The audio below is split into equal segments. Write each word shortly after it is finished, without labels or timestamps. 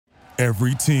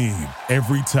Every team,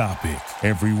 every topic,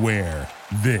 everywhere.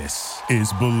 This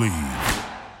is Believe.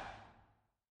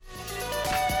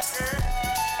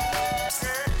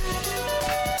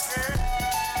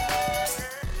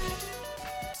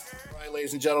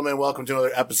 Ladies and gentlemen, welcome to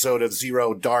another episode of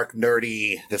Zero Dark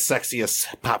Nerdy, the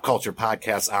sexiest pop culture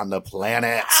podcast on the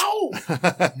planet. Ow!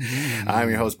 I'm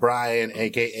your host, Brian,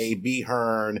 a.k.a. B.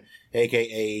 Hearn,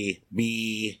 a.k.a.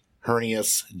 B.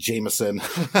 Hernius Jameson.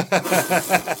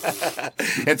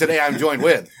 And today I'm joined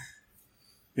with...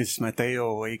 It's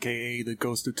Mateo, a.k.a. the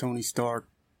ghost of Tony Stark,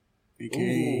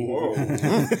 a.k.a.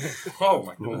 Oh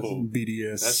my god.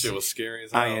 BDS. That shit was scary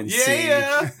as hell. INC.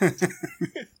 Yeah!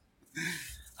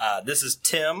 This is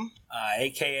Tim,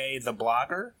 a.k.a. the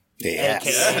blogger, Yes.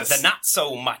 a.k.a. the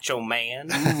not-so-macho man.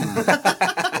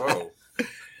 Whoa.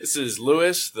 This is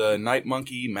Louis, the Night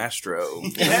Monkey Mastro.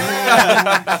 Yes.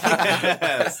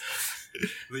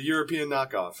 The European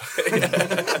knockoff.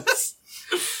 Yes.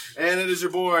 And it is your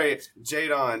boy,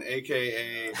 Jadon,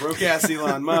 a.k.a. Broke-ass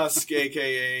Elon Musk,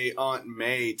 a.k.a. Aunt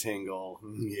May Tingle.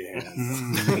 Yes.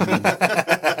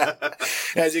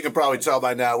 As you can probably tell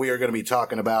by now, we are going to be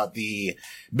talking about the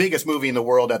biggest movie in the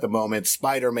world at the moment,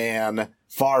 Spider-Man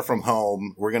Far From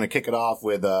Home. We're going to kick it off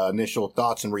with initial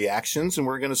thoughts and reactions, and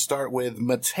we're going to start with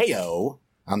Mateo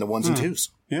on the ones and twos.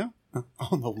 Yeah?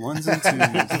 On the ones and twos.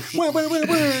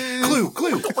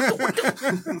 Clue.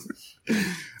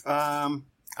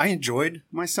 I enjoyed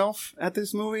myself at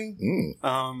this movie.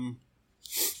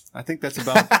 I think that's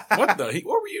about... What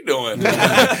were you doing?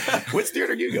 Which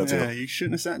theater do you go to? Yeah, you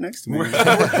shouldn't have sat next to me.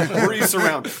 Were you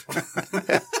surrounded?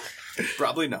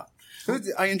 Probably not.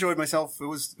 I enjoyed myself. It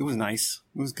was nice.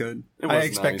 It was good. It was I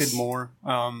expected nice. more.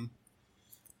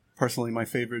 Personally, my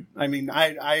favorite. I mean,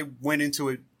 I went into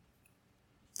it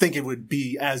think it would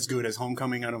be as good as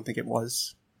Homecoming. I don't think it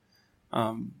was.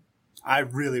 I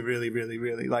really, really, really,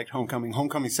 really liked Homecoming.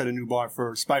 Homecoming set a new bar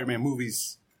for Spider-Man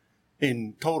movies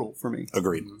in total for me.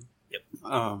 Agreed. Yep.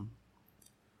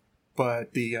 But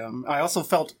I also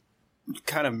felt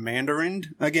kind of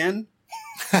mandarined again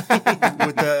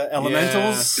with the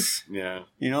elementals. Yeah.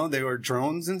 You know, they were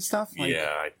drones and stuff. Like,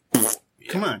 Yeah.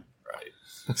 come on.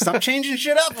 Right. Stop changing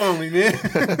shit up on me, man.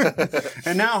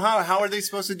 And now how are they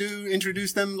supposed to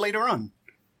introduce them later on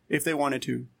if they wanted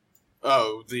to?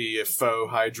 Oh, the faux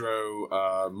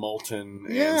Hydro, Molten,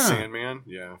 and Yeah. Sandman?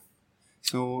 Yeah.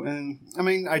 So, and I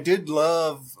mean, I did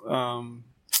love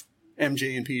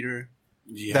MJ and Peter.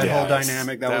 Yeah. That whole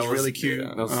dynamic, that was really cute. Yeah,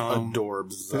 that was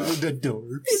adorbs. The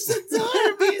doors.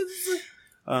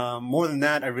 More than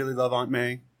that, I really love Aunt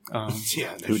May.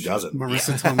 Yeah, Who doesn't?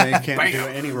 Marissa Tomei can't do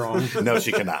any wrong. No,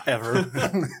 she cannot. Ever.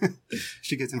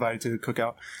 She gets invited to the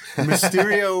cookout.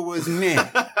 Mysterio was meh.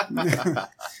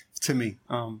 To me.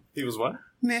 He was what?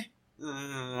 Meh.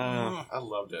 I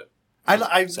loved it.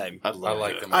 Same. I I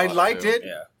like them. I liked it.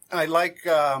 Yeah. I like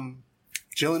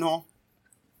Gyllenhaal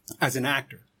as an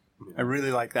actor. I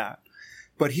really like that.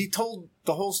 But he told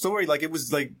the whole story like it was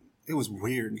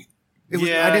weird. I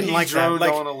didn't he like droned that.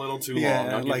 Like, on a little too long.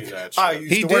 yeah, I'll like give you that I shit.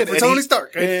 used He to work did, for and Tony he-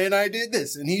 Stark, and I did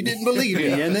this, and he didn't believe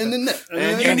me, and then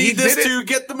And you need this did it. to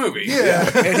get the movie. yeah.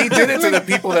 And he did it to the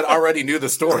people that already knew the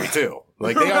story, too.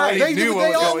 Like, they already knew what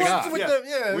was all going worked on. with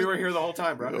Yeah. We were here the whole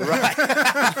time, bro. Right.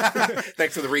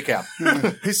 Thanks for the recap.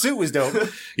 His suit was dope.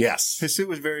 Yes. His suit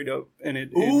was very dope, and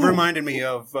it Ooh. reminded me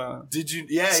of Did you?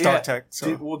 Yeah, Star yeah. Trek.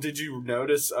 So. Did you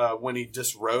notice when he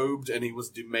disrobed and he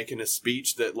was making a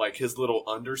speech that like his little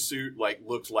undersuit like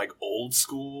looked like old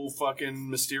school fucking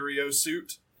Mysterio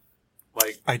suit,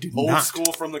 like I did old not.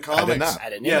 school from the I comics. did not. I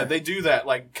didn't Yeah, either. they do that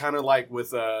like kind of like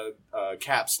with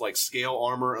Cap's like scale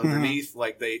armor underneath.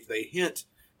 Like they hint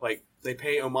like they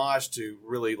pay homage to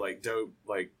really like dope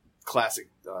like classic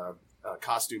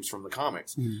costumes from the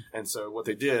comics. And so what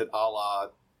they did, a la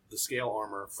the scale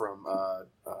armor from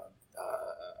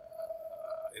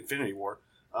Infinity War,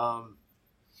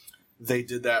 they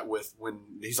did that with when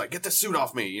he's like, "Get this suit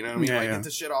off me," you know what I mean? Yeah, like, yeah. get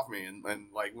this shit off me, and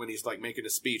like when he's like making a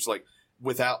speech, like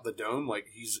without the dome, like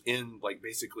he's in like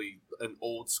basically an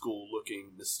old school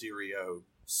looking Mysterio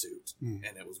suit, and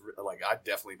it was like I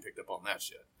definitely picked up on that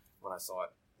shit when I saw it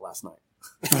last night.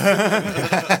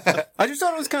 I just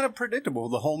thought it was kind of predictable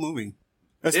the whole movie,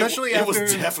 especially it after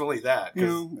was definitely that. 'cause, you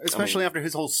know, especially I mean, after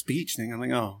his whole speech thing. I'm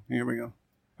like, oh, here we go.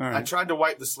 All I right. tried to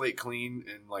wipe the slate clean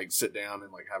and like sit down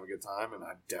and like have a good time, and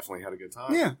I definitely had a good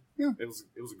time. Yeah. It was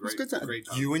a It was great, good time. great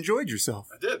time. You enjoyed yourself.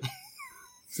 I did.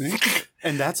 See?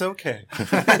 And that's okay.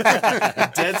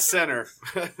 Dead center,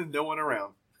 no one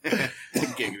around.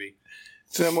 Giggity.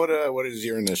 Tim, what is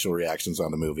your initial reactions on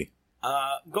the movie?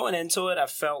 Going into it, I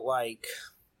felt like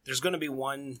there's going to be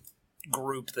one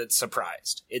group that's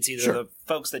surprised. It's either Sure. the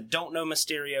folks that don't know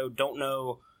Mysterio, don't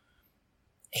know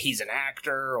he's an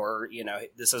actor, or, you know,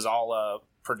 this is all a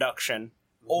production,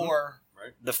 or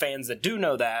Right. the fans that do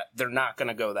know that, they're not going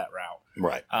to go that route.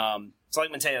 Right. So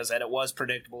like Mateo said, it was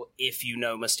predictable if you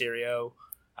know Mysterio.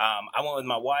 I went with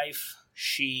my wife.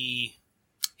 She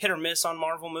hit or miss on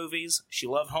Marvel movies. She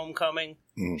loved Homecoming.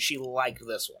 Mhm. She liked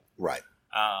this one. Right.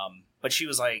 But she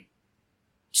was like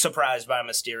surprised by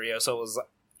Mysterio, so it was,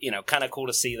 you know, kind of cool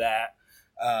to see that.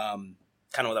 Kind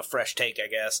of with a fresh take, I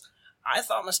guess. I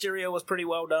thought Mysterio was pretty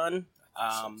well done.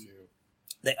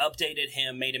 They updated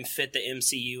him, made him fit the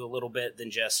MCU a little bit than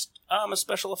just, I'm a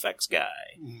special effects guy.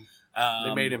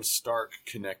 They made him Stark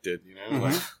connected, you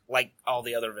know? Like all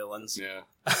the other villains. Yeah.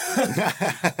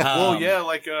 Um,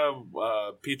 Like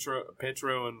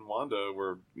Petro and Wanda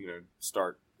were, you know,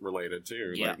 Stark related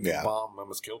too. Yeah. Like, Yeah. Bomb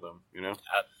almost killed them, you know?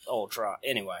 Ultron.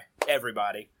 Anyway,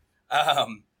 everybody.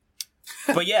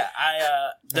 But yeah,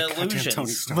 the Goddamn Tony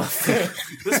illusions. Stark.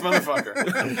 This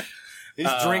motherfucker. He's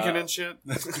drinking and shit.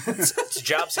 It's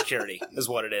job security is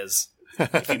what it is.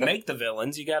 If you make the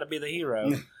villains, you got to be the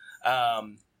hero.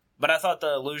 But I thought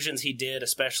the illusions he did,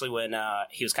 especially when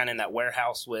he was kind of in that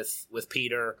warehouse with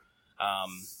Peter.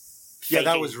 Yeah,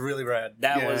 that was really rad.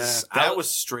 That Yeah. was That was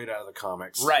straight out of the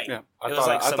comics. right. Yeah. I It was thought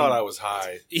like I some- thought I was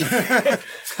high.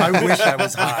 I wish I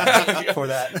was high for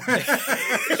that.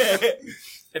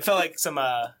 It felt like some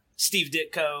Steve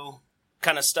Ditko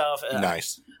kind of stuff.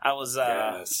 Nice. I was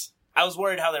Yes. I was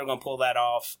worried how they were going to pull that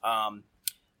off.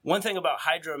 One thing about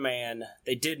Hydro Man,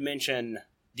 they did mention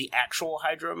the actual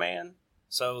Hydro Man,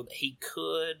 so he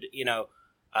could, you know,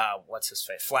 what's his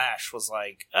face? Flash was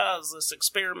like, "Oh, it's this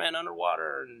experiment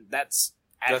underwater," and that's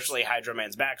actually Hydro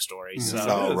Man's backstory. So,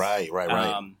 Oh, right.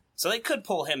 so they could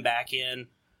pull him back in.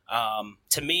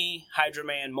 To me, Hydro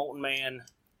Man, Molten Man,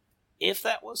 if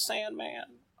that was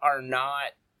Sandman, are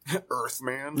not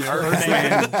Earthman.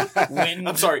 Wind.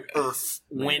 I'm sorry, Earth.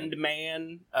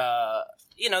 Windman.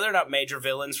 You know, they're not major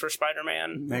villains for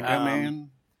Spider-Man. Mega Man.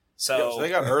 So So they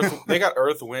got Earth. They got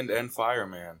Earth, Wind, and Fire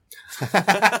Man.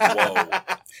 Whoa!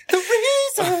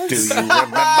 Do you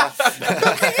remember?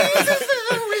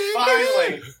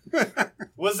 Finally.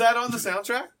 Was that on the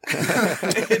soundtrack?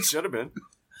 It should have been.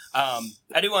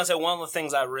 I do want to say one of the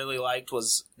things I really liked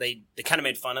was they kind of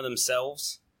made fun of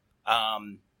themselves.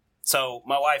 So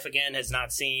my wife, again, has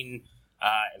not seen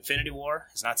Infinity War,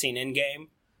 has not seen Endgame.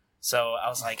 So I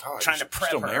was like trying to prep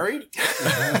Still her. married?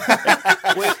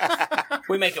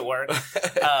 We make it work.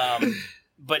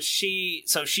 But she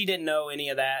didn't know any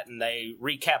of that, and they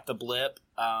recapped the blip.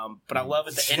 But I love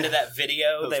at the end of that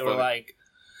video, That's they were funny. like,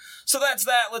 so that's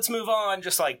that, let's move on.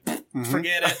 Just like,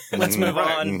 forget it, let's move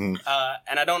Right. on.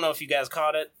 And I don't know if you guys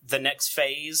caught it, the next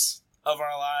phase of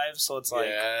our lives. So it's like,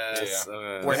 Yes.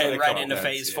 we're heading right into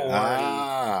phase 4.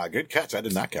 Ah, good catch. I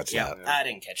did not catch Yeah, that. I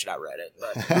didn't catch it. I read it,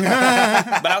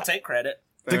 but I'll take credit.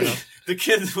 The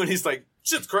kid, when he's like,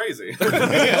 shit's crazy. We're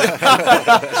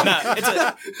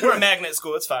a magnet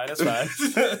school. It's fine. It's fine.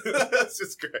 That's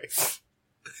just great.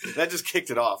 That just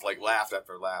kicked it off, like laugh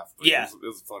after laugh. But Yeah. It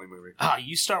was a funny movie. Ah,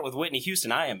 you start with Whitney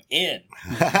Houston. I am in.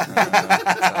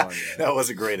 That was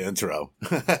a great intro.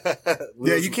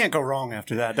 Yeah, you can't go wrong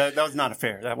after that. That was not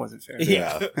fair. That wasn't fair.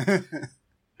 Yeah.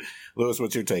 Lewis,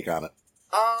 what's your take on it?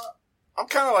 I'm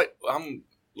kind of like I'm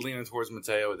leaning towards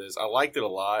Mateo with this. I liked it a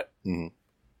lot. Mhm.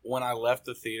 When I left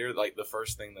the theater, like the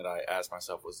first thing that I asked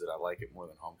myself was, did I like it more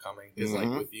than Homecoming? Because Mhm.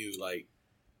 like with you, like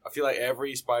I feel like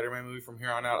every Spider-Man movie from here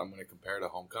on out, I'm going to compare to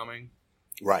Homecoming.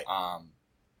 Right. I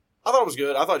thought it was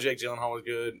good. I thought Jake Gyllenhaal was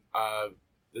good.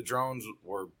 The drones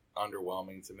were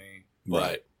underwhelming to me, but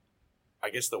Right. I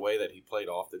guess the way that he played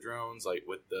off the drones, like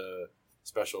with the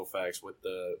special effects, with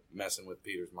the messing with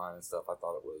Peter's mind and stuff, I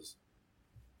thought it was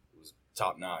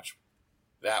top notch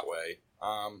that way.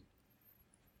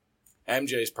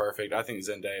 MJ's perfect. I think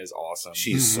Zendaya is awesome.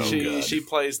 She's so good. She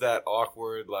plays that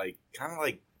awkward, like kind of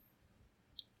like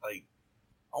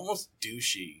almost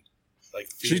douchey. Like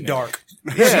She's female. dark.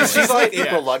 Yeah, she's like Yeah.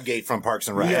 April Ludgate from Parks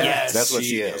and Rec. Yes, That's what she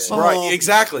she is. Oh, Right,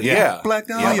 exactly. Yeah, Black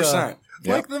Yeah, Dahlia. 100%.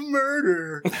 Like the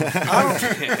murder. I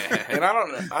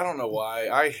don't know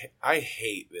why. I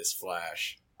hate this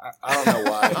Flash. I don't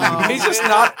know why. He's just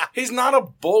not. He's not a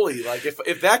bully. Like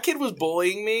if that kid was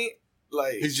bullying me,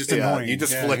 like He's just Yeah, annoying. you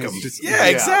just Yeah, flick he's him. just- yeah,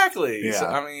 exactly. Yeah. So,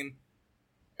 I mean,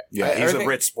 Yeah, he's a Everything-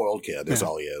 rich, spoiled kid. That's Yeah.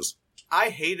 all he is. I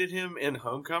hated him in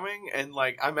Homecoming, and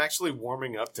like I'm actually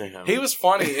warming up to him. he was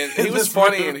funny, and he was This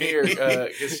funny in movie. here.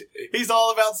 'Cause- He's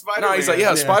all about Spider-Man. no, he's like, yeah,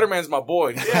 Yeah. Spider-Man's my boy.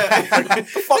 Yeah. What the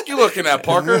fuck you looking at,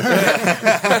 Parker?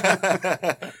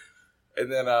 And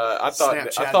then I thought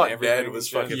Snapchatting Ned everything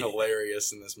was and fucking shit.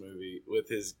 hilarious in this movie with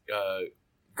his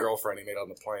girlfriend he made on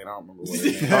the plane. I don't remember what her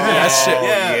name.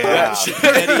 That shit.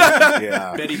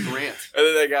 Yeah. Betty Brant. And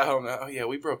then they got home. Oh yeah,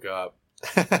 we broke up.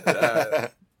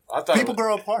 I thought People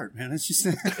grow apart, man. It's just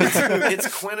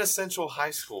It's quintessential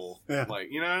high school. Yeah. Like,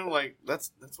 you know, like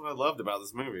that's what I loved about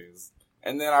this movie.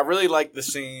 And then I really liked the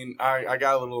scene. I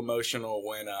got a little emotional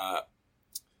when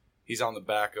he's on the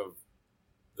back of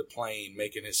the plane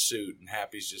making his suit, and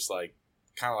Happy's just like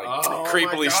kind of like Oh,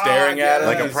 creepily my God, staring at him,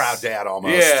 Like a proud dad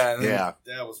almost. Yeah. Yeah.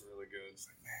 That was really good. It's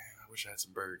like, man, I wish I had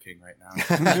some Burger King right now.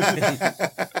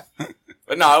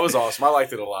 But no, it was awesome. I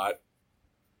liked it a lot.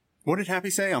 what did Happy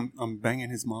say? I'm banging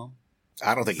his mom.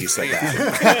 I don't think he said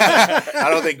that. I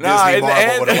don't think No, Disney in the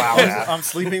Marvel end- would allow that. I'm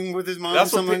sleeping with his mom.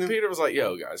 That's or what something. Peter was like.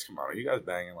 Yo, guys, come on, are you guys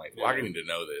banging? Like, well, I need to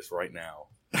know this right now.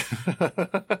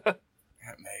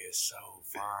 Aunt May is so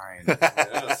fine.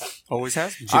 Yes. Always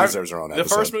has been. She deserves her own The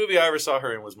episode. first movie I ever saw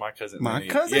her in was My Cousin My Vinny.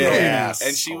 Cousin Yeah. Vinny.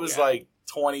 And she was like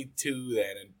 22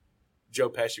 then, and Joe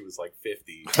Pesci was like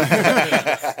 50.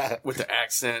 With the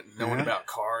accent, knowing Yeah. about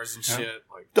cars and shit.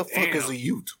 Like, The fuck damn. is a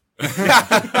Ute?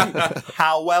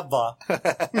 However,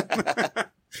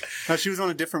 no, she was on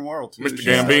a different world. Mr. She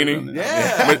was Gambini? on that.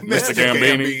 Yeah. Mr.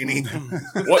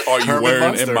 Gambini. What are you Herman wearing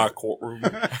Munster. in my courtroom?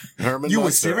 Herman You were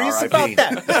Munster, serious R.I.P.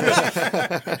 about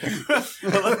that?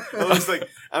 I was like,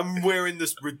 I'm wearing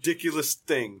this ridiculous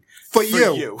thing For for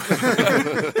you. you.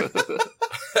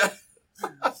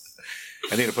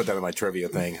 I need to put that in my trivia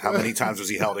thing. How many times was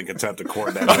he held in contempt of court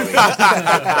in that movie?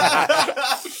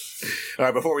 All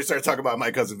right, before we start talking about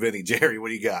My Cousin Vinny, Jerry, what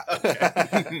do you got? all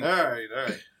right.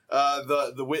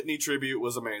 The Whitney tribute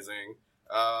was amazing.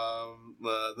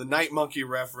 The Night Monkey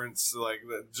reference, like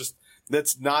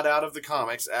that's not out of the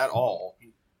comics at all.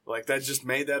 Like that just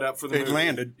made that up for the It movie.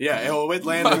 landed. Yeah, it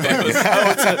landed.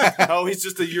 He's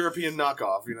just a European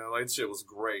knockoff. You know, like shit was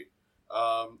great.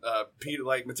 Peter,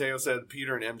 like Mateo said,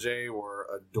 Peter and MJ were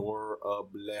adorable.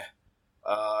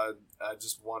 I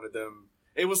just wanted them.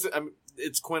 It was.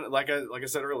 It's like I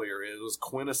said earlier. It was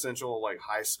quintessential like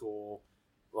high school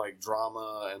like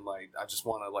drama, and like I just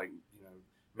want to like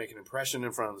make an impression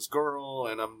in front of this girl,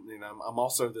 and I'm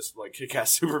also this like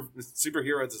kick-ass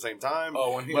superhero at the same time.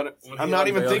 Oh, when I'm not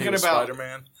even thinking about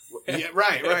Spider-Man. Yeah,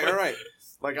 right.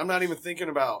 Like I'm not even thinking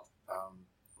about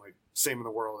like saving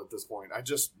the world at this point. I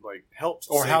just like helped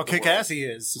Or save how the kick-ass world. he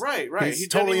is. Right. He's He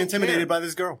totally doesn't even intimidated care. by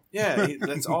this girl. Yeah,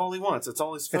 that's all he wants. That's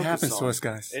all he's It focused happens on. to us,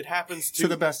 guys. It happens To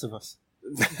the best of us.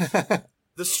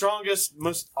 the strongest,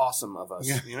 most awesome of us.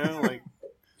 Yeah. You know, like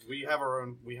we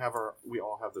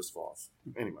all have those flaws.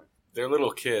 Anyway, Their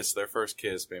little kiss, their first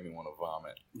kiss, made me want to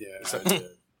vomit. yeah.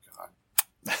 God.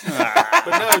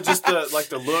 But no, just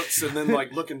the looks, and then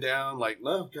like looking down, like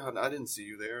no, God, I didn't see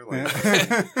you there. Like,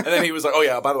 And then he was like, "Oh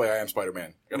yeah, by the way, I am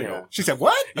Spider-Man." Gotta Yeah. go. She said,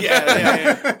 "What?"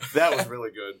 yeah. That was really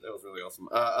good. That was really awesome.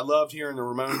 I loved hearing the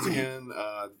Ramones again.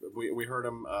 We heard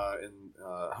them in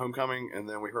Homecoming, and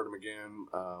then we heard them again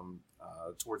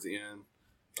towards the end.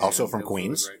 Also And from it was really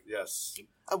Queens? great. Yes.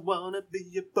 I wanna be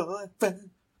your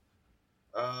boyfriend.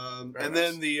 And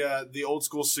then the old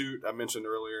school suit I mentioned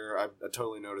earlier, I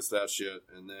totally noticed that shit.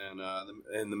 And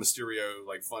then the Mysterio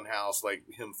like fun house, like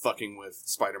him fucking with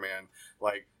Spider-Man.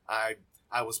 Like I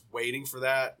was waiting for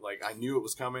that. Like I knew it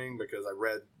was coming because I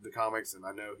read the comics and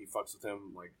I know he fucks with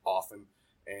him like often.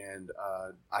 And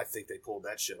I think they pulled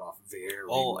that shit off very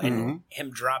Oh, well. and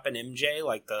him dropping MJ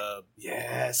like the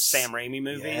Yes, Sam Raimi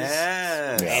movies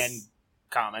Yes. Yeah. and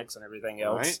comics and everything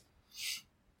else. Right?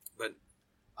 But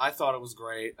I thought it was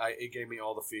great. It gave me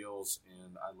all the feels,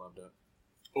 and I loved it.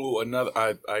 Ooh, another.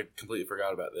 I completely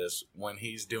forgot about this. When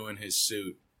he's doing his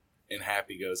suit, and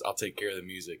Happy goes, "I'll take care of the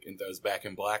music," and throws Back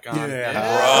in Black on. Yeah.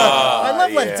 I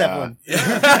love Led yeah. Zeppelin.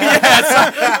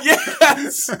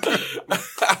 Yes.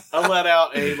 I let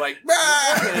out a like.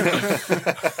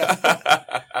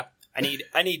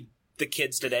 I need the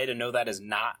kids today to know that is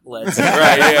not Led Zeppelin.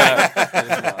 Right,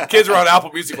 yeah. Kids are on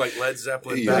Apple Music like Led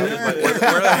Zeppelin. Yeah.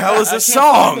 Where the hell is this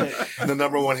song? The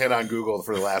number one hit on Google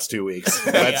for the last 2 weeks.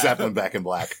 Led Zeppelin Back in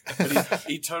Black.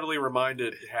 He totally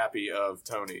reminded Happy of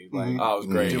Tony. Like, Mhm. Oh, it was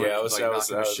great. Doing, Yeah, like, that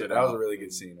was knocking shit a out. really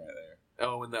good scene right there.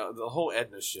 oh, and the whole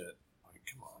Edna shit. Like,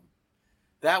 come on,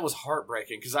 that was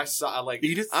heartbreaking because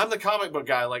Edith? I'm the comic book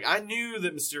guy. Like, I knew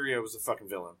that Mysterio was a fucking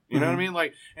villain. You know what I mean?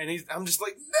 Like, and I'm just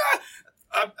like, nah.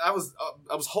 I was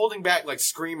holding back, like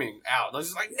screaming out. I was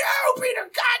just like, no, Peter,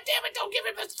 God damn it, don't give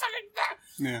him this fucking.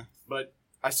 Yeah. But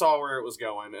I saw where it was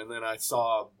going, and then I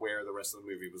saw where the rest of the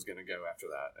movie was going to go after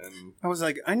that. And I was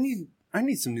like, I need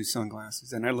some new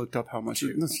sunglasses, and I looked up how much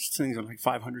those things are like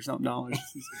 $500 something,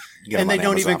 You get and them they on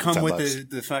don't even Amazon for come with $10.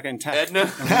 the fucking tech.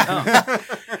 Edna, Oh.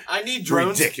 I need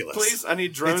drones, Ridiculous. please. I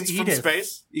need drones It's from Edith.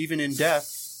 space. Even in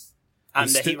death, I'm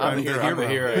the hero. I'm the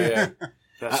hero. Yeah,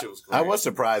 that shit was great. I was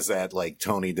surprised that like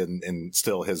Tony didn't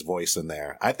instill his voice in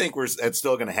there. I think it's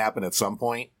still going to happen at some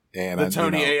point. And the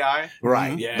Tony AI,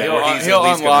 right? Yeah, That where he's he'll at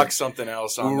least unlock gonna- something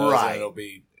else on those, Right.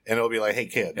 and it'll be like, hey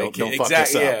kid, don't fuck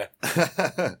exactly, this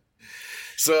up.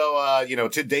 So,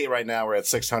 to date right now we're at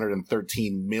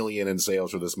 613 million in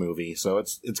sales for this movie. So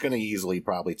it's going to easily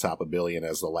probably top $1 billion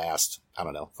as the last, I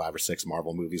don't know, 5 or 6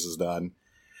 Marvel movies has done.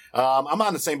 I'm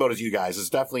on the same boat as you guys. It's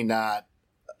definitely not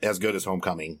as good as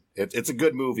Homecoming. It's a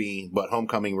good movie, but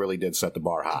Homecoming really did set the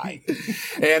bar high.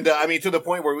 And, to the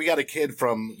point where we got a kid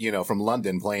from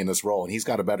London playing this role, and he's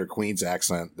got a better Queen's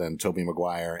accent than Tobey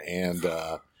Maguire and,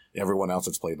 everyone else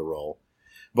that's played the role.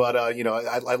 But,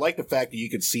 I like the fact that you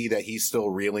could see that he's still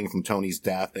reeling from Tony's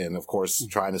death and, of course,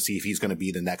 trying to see if he's going to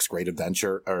be the next great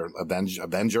Avenger.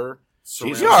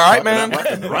 Surrounded- You all right, man?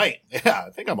 Right. Yeah,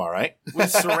 I think I'm all right. We're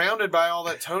surrounded by all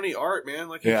that Tony art, man.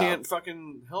 Like, you Yeah. can't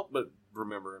fucking help but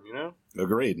remember him, you know?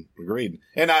 Agreed.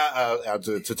 And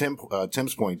to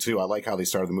Tim's point, too, I like how they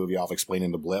started the movie off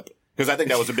explaining the blip. Because I think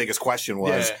that was the biggest question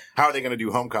was, Yeah. how are they going to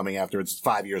do Homecoming after it's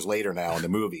 5 years later now in the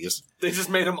movies? They just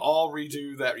made them all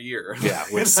redo that year. Yeah,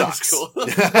 which That's sucks. cool. And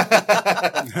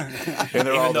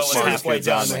they're all Even though the it's smartest halfway kids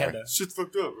on done, we had there. to. Shit's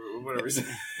fucked up, or whatever.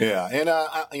 Yeah, and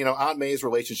Aunt May's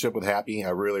relationship with Happy, I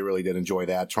really, really did enjoy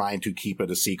that. Trying to keep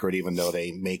it a secret, even though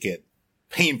they make it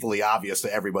painfully obvious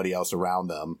to everybody else around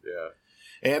them. Yeah.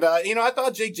 And I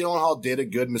thought Jake Gyllenhaal did a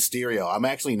good Mysterio. I'm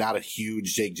actually not a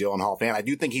huge Jake Gyllenhaal fan. I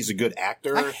do think he's a good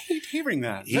actor. I hate hearing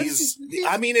that. It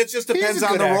just depends he's a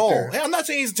on good the role. actor. Hey, I'm not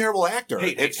saying he's a terrible actor.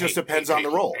 It just depends on the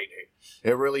role.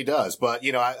 It really does. But,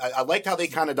 I liked how they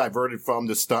kind of diverted from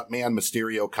the Stuntman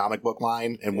Mysterio comic book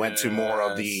line and went to more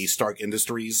of the Stark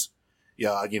Industries.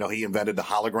 Yeah, he invented the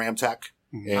hologram tech.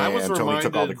 And I was Tony took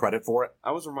all the reminded- credit for it.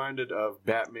 I was reminded of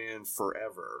Batman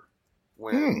Forever.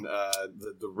 When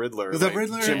the Riddler, The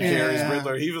Riddler, Jim Carrey's yeah.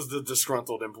 Riddler, he was the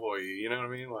disgruntled employee. You know what I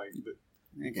mean? Like,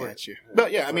 I got you.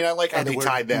 But yeah, I like how And the they word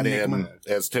tied that in, enigma.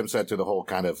 as Tim said, to the whole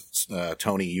kind of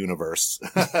Tony universe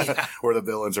where the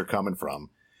villains are coming from.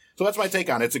 So that's my take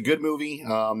on it. It's a good movie,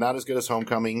 not as good as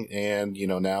Homecoming, and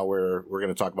now we're going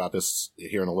to talk about this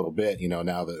here in a little bit. Now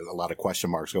that a lot of question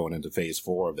marks going into Phase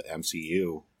 4 of the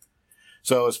MCU.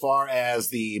 So as far as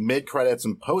the mid-credits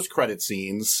and post-credit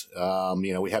scenes,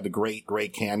 we had the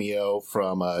great cameo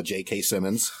from J.K.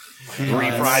 Simmons,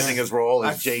 reprising his role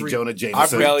as J. Jonah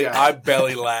Jameson. I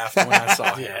belly laughed when I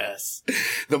saw him. yes,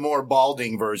 The more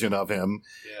balding version of him.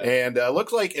 yeah. And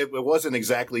looks like it wasn't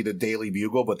exactly the Daily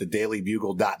Bugle, but the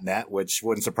dailybugle.net, which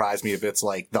wouldn't surprise me if it's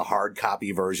like the hard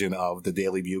copy version of the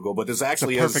Daily Bugle. But this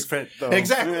actually It's a is perfect fit, though.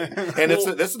 Exactly. And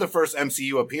this is the first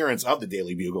MCU appearance of the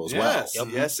Daily Bugle as well. Yes,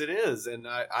 yes, it is, and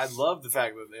I love the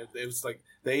fact that it was like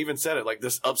they even said it like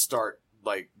this upstart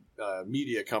like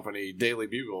media company, Daily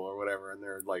Bugle or whatever, and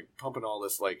they're like pumping all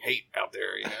this like hate out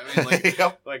there. You know what I mean? Like,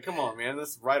 Yep. like come on, man,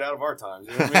 that's right out of our times.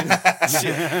 You know what I mean?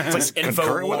 Shit. It's like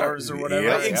Concurrent with our- InfoWars or whatever.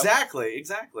 Yeah. Like, exactly.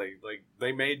 Like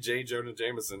they made J. Jonah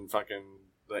Jameson fucking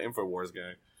the InfoWars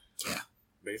guy. Yeah.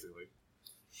 Basically.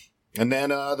 And then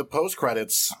the post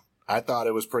credits, I thought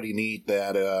it was pretty neat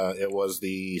that it was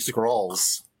the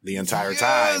Skrulls the entire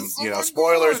time.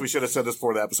 Spoilers. We should have said this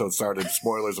before the episode started.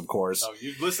 Spoilers, of course. Oh,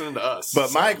 you're listening to us. But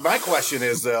so. my question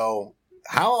is though,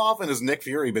 how often has Nick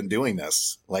Fury been doing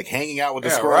this? Like hanging out with the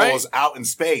Yeah, Skrulls right? out in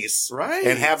space, Right.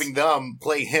 and having them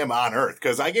play him on Earth?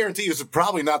 Because I guarantee you, it's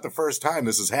probably not the first time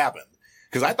this has happened.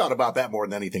 Because I thought about that more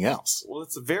than anything else. Well,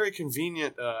 it's a very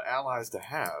convenient allies to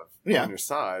have Yeah. on your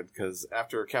side because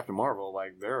after Captain Marvel,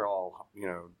 like they're all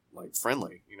like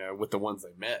friendly, with the ones they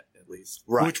met at least.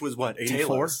 Right? Which was what,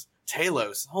 84?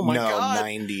 Talos. Oh my no, god.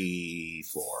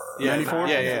 94. Yeah, 94?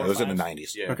 Yeah. It was in the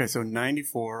 90s. Yeah. Okay, so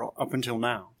 94 up until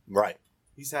now. Right.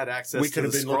 He's had access. We to could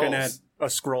have the been looking at Skrulls. a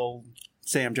scroll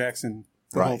Sam Jackson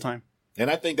the Right. whole time. And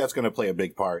I think that's going to play a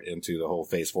big part into the whole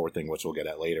Phase 4 thing, which we'll get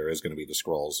at later, is going to be the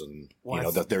Skrulls. And,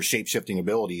 their shape-shifting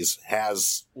abilities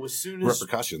has Well, as soon as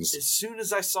repercussions.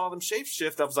 I saw them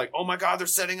shapeshift, I was like, "Oh my god, they're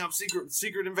setting up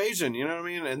secret invasion." You know what I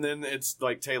mean? And then it's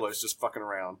like Taylor's just fucking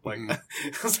around. Like I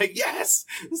was like, "Yes,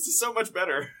 this is so much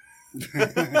better."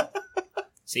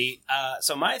 See,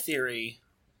 so my theory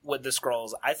with the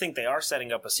Skrulls, I think they are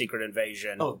setting up a secret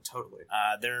invasion. Oh, totally.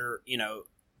 They're,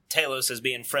 Talos is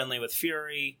being friendly with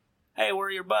Fury. Hey, we're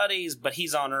your buddies, but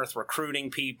he's on Earth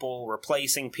recruiting people,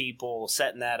 replacing people,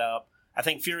 setting that up. I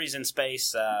think Fury's in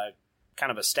space,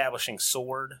 kind of establishing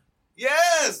Sword.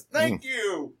 Yes, thank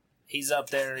you. He's up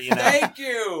there, Thank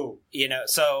you.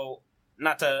 So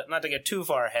not to get too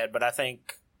far ahead, but I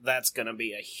think that's going to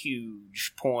be a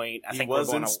huge point. I He think was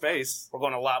we're going in space. We're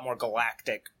going a lot more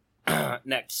galactic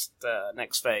next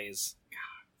phase.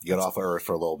 Get off of Earth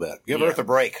for a little bit. Give Yeah. Earth a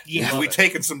break. Yeah. We've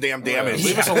taken some damn damage.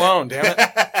 Leave us alone, damn it.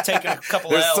 Taking a couple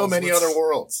There's L's. so many other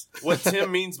worlds. What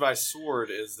Tim means by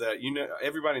sword is that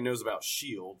everybody knows about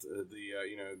Shield.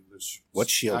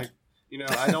 What's Shield?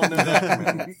 I don't know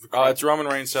that. It's Roman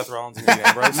Reigns, Seth Rollins, and Dean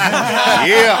Ambrose.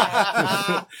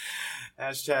 Yeah.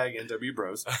 Hashtag NW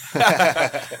Bros.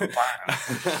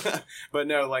 But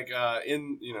no,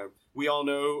 we all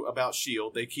know about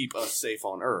Shield. They keep us safe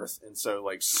on Earth, and so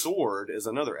like sword is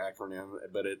another acronym,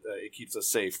 but it keeps us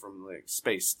safe from like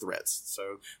space threats.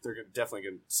 So they're definitely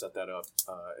going to set that up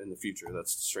in the future.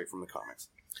 That's straight from the comics.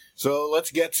 So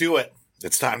let's get to it.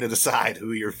 It's time to decide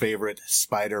who your favorite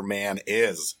Spider-Man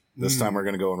is. This time we're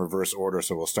going to go in reverse order,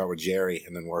 so we'll start with Jerry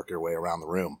and then work your way around the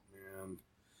room. And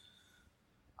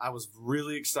I was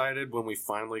really excited when we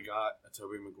finally got a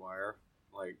Tobey Maguire.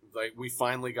 Like we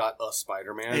finally got a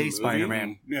Spider-Man movie.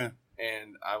 Spider-Man. Yeah.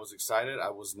 And I was excited. I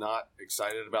was not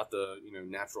excited about the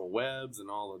natural webs and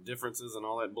all the differences and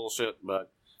all that bullshit,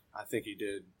 but I think he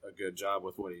did a good job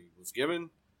with what he was given.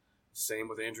 Same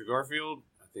with Andrew Garfield.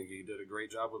 I think he did a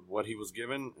great job with what he was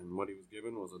given, and what he was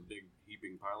given was a big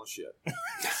heaping pile of shit.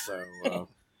 So,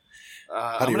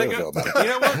 How do you really feel about it? You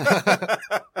know what?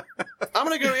 I'm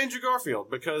going to go Andrew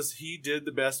Garfield because he did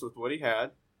the best with what he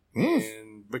had,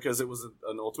 and because it was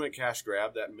an ultimate cash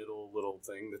grab, that middle little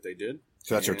thing that they did.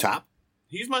 So that's your top?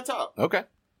 He's my top. Okay.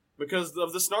 Because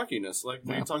of the snarkiness, like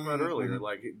we talked about earlier.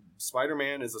 Like,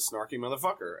 Spider-Man is a snarky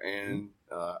motherfucker, and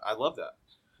I love that.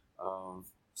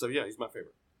 So, yeah, he's my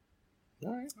favorite.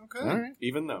 All right. Okay. All right.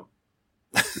 Even though.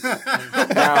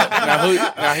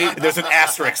 Now There's an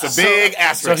asterisk, a big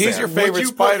asterisk. So he's there. your favorite Would you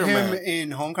Spider-Man. put him in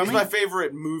He's Homecoming? my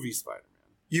favorite movie Spider-Man.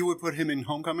 You would put him in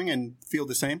Homecoming and feel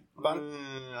the same about it?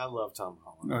 I love Tom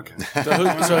Holland. Okay.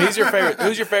 So he's your favorite.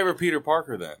 Who's your favorite Peter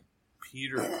Parker then?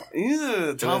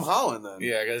 Tom Holland then.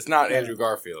 Yeah, 'cause it's not Andrew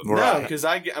Garfield. Right. No, because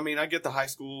I get the high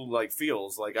school like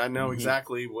feels. Like I know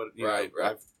exactly what Right.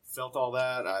 I've felt all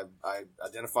that. I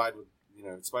identified with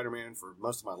Spider-Man for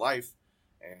most of my life,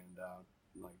 and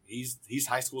like he's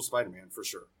high school Spider-Man for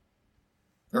sure.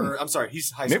 Or I'm sorry,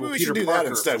 he's high Maybe school we Peter should do Parker that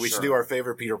instead. for We should sure. do our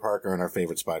favorite Peter Parker and our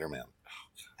favorite Spider-Man.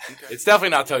 It's definitely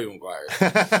not Tobey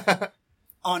Maguire.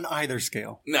 On either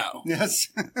scale. No. Yes.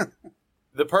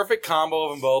 The perfect combo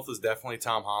of them both is definitely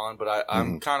Tom Holland, but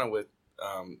I'm kind of with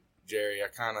Jerry.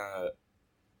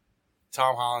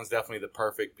 Tom Holland's definitely the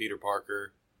perfect Peter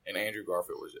Parker, and Andrew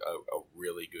Garfield was a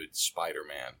really good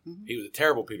Spider-Man. He was a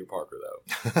terrible Peter Parker, though.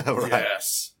 Right.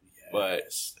 Yes.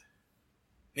 But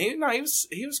he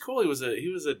was cool. He was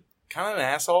a kind of an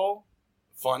asshole,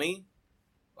 funny,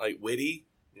 like witty.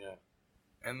 Yeah.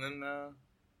 And then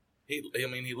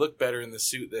he looked better in the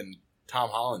suit than Tom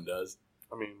Holland does.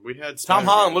 I mean, we had Tom Spider-Man.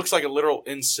 Holland looks like a literal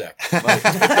insect. Like,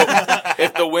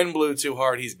 if the wind blew too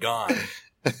hard, he's gone.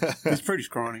 He's pretty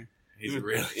scrawny. He's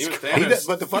really Even scrawny. He Thanos- does,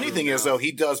 but the funny thing is, though,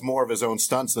 he does more of his own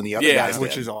stunts than the other Yeah, guys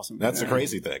Which did. is awesome. That's the Yeah.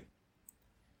 crazy thing.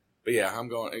 But yeah, I'm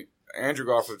going Andrew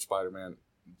Garfield, Spider-Man,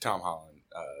 Tom Holland,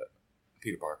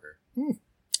 Peter Parker.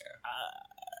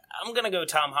 I'm going to go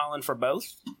Tom Holland for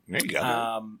both. There you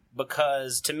go.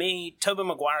 Because to me, Tobey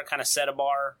Maguire kind of set a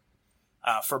bar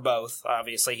for both.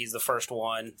 Obviously, he's the first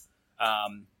one.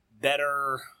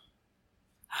 Better.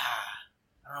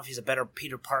 I don't know if he's a better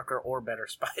Peter Parker or better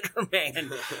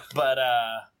Spider-Man, but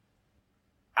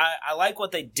I like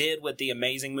what they did with the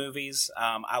Amazing movies.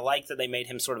 I like that they made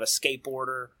him sort of a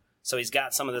skateboarder, so he's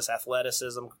got some of this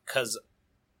athleticism. Because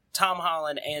Tom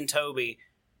Holland and Tobey,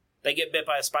 they get bit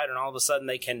by a spider, and all of a sudden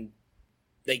they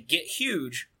get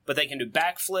huge, but they can do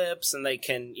backflips and they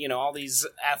can, all these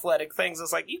athletic things.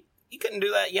 It's like you couldn't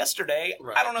do that yesterday.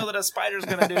 Right. I don't know that a spider's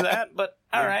going to do that, but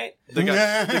all right. They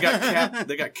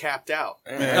got capped out.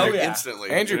 Oh, yeah. Instantly.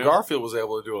 Andrew Garfield was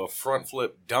able to do a front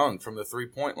flip dunk from the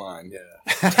 3-point line.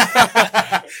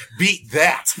 Yeah. Beat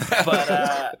that.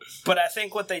 But I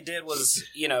think what they did was,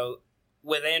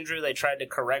 with Andrew, they tried to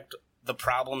correct the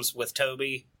problems with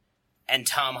Tobey, and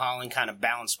Tom Holland kind of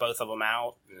balanced both of them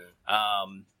out. Yeah.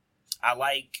 I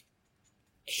like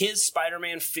his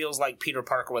Spider-Man feels like Peter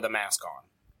Parker with a mask on.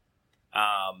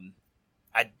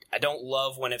 I don't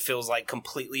love when it feels like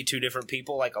completely two different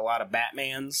people, like a lot of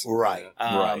Batmans. Right.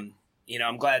 Right.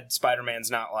 I'm glad Spider-Man's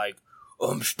not like,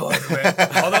 I'm Spider-Man.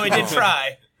 Although he did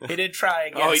try. He did try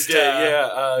against Oh, he did,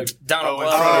 yeah. Donald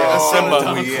Oh,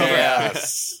 Glover. Simba.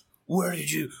 Yes. Where'd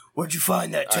you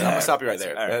find that All right, I'm going to tag? stop you right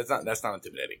there. All right. That's not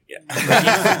intimidating. Yeah.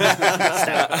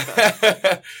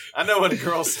 I know what a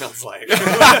girl sounds like.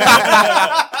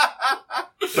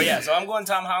 But yeah, so I'm going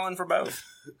Tom Holland for both.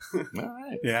 All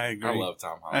right. Yeah, I agree. I love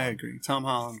Tom Holland. I agree. Tom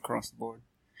Holland across the board.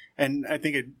 And I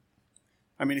think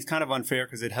it's kind of unfair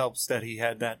because it helps that he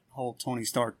had that whole Tony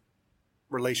Stark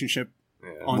relationship Yeah.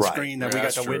 on Right. screen that Yeah, we got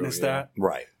that's to true, witness yeah. that.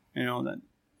 Right. You know,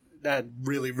 that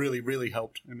really, really, really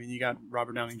helped. I mean, you got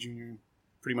Robert Downey Jr.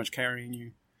 pretty much carrying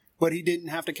you, but he didn't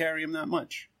have to carry him that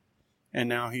much. And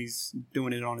now he's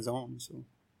doing it on his own. So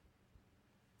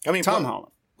I mean, Tom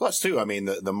Holland. Plus, too, I mean,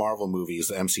 the Marvel movies,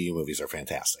 the MCU movies are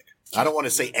fantastic. I don't want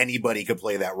to say anybody could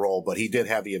play that role, but he did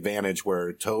have the advantage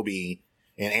where Toby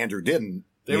and Andrew didn't.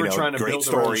 They were trying to great build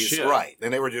their own stories, shit. right?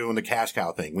 And they were doing the cash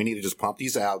cow thing. We need to just pump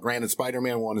these out. Granted,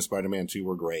 Spider-Man 1 and Spider-Man 2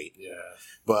 were great, Yeah.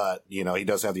 but he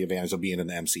does have the advantage of being in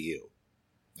the MCU.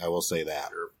 I will say that.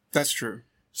 That's true.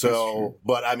 So, That's true.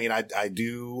 but I mean, I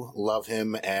do love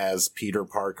him as Peter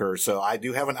Parker. So I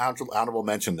do have an honorable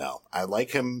mention though. I like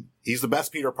him. He's the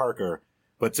best Peter Parker.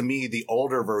 But to me, the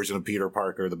older version of Peter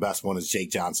Parker, the best one is Jake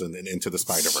Johnson in Into the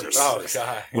Spider-Verse. Oh,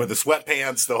 God. With the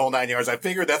sweatpants, the whole 9 yards. I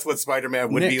figured that's what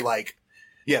Spider-Man would Nick. be like.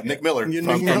 Yeah, Nick Miller Yeah,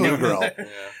 from Nick New Miller. Girl. Yeah.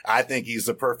 I think he's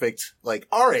the perfect, like,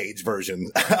 our age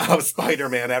version of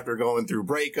Spider-Man after going through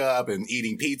breakup and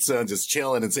eating pizza and just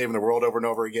chilling and saving the world over and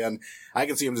over again. I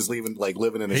can see him just living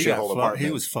in a shithole apartment.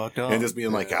 He was fucked up. and just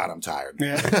being like, God, I'm tired.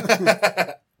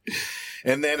 Yeah.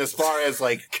 And then as far as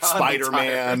like God, I'm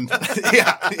Spider-Man,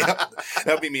 yeah,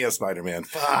 that'd be me as Spider-Man.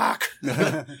 Fuck.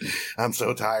 I'm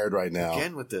so tired right now.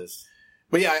 Again with this.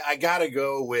 But yeah, I gotta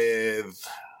go with,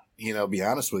 be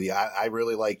honest with you, I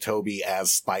really like Toby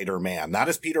as Spider-Man, not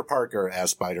as Peter Parker, as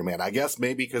Spider-Man. I guess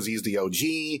maybe because he's the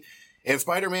OG. And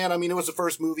Spider-Man, I mean, it was the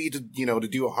first movie to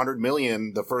do 100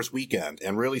 million the first weekend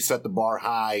and really set the bar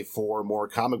high for more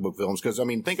comic book films. Cause I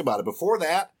mean, think about it. Before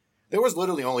that, there was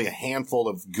literally only a handful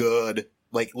of good,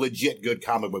 like legit good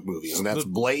comic book movies. And that's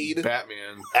Blade,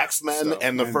 Batman. X-Men, stuff.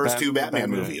 and the And first two Batman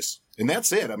Batman. movies. And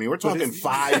that's it. I mean, we're talking it's-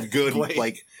 five good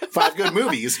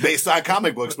movies based on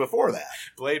comic books before that.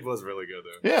 Blade was really good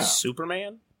though. Yeah.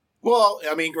 Superman? Well,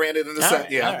 I mean, granted, in the All set,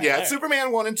 right, yeah, all right, yeah, all right.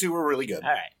 Superman 1 and 2 were really good. All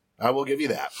right. I will give you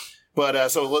that. But,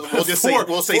 so we'll just say, Four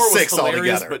we'll say was 6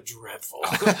 hilarious, altogether. but dreadful.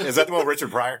 Is that the one with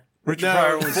Richard Pryor? Richard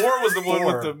Pryor was 4 was the one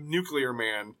four. with the nuclear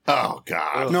man. Oh,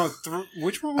 God. No,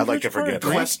 which one was I'd like to Richard Pryor?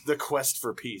 forget. Three? The quest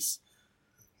for peace.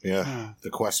 Yeah. The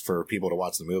quest for people to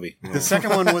watch the movie. The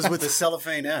second one was with the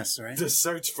cellophane S, right? The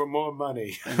search for more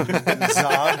money.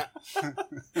 Zod.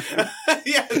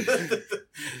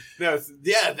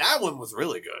 yeah, that one was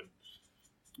really good.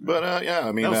 But, yeah,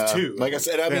 I mean, That was 2. like I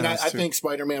said, I mean, that's I 2. think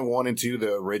Spider-Man 1 and 2,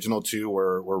 the original 2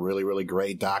 were really, really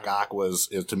great. Doc Ock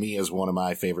to me, is one of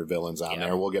my favorite villains on Yeah.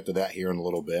 there. We'll get to that here in a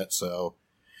little bit. So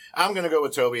I'm going to go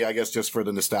with Toby, I guess, just for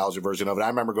the nostalgia version of it. I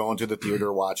remember going to the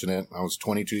theater watching it. I was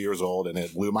 22 years old and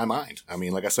it blew my mind. I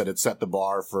mean, like I said, it set the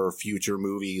bar for future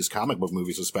movies, comic book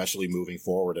movies, especially moving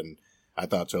forward. And I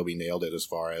thought Toby nailed it as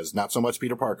far as not so much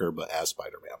Peter Parker, but as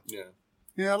Spider-Man. Yeah.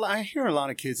 Yeah, I hear a lot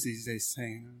of kids these days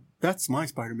saying, "That's my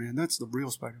Spider-Man. That's the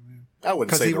real Spider-Man." I wouldn't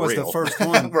 'Cause say he the was the real. first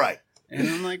one. Right. And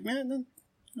I'm like, man, that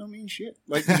don't mean shit.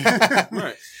 Like,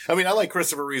 Right. I mean, I like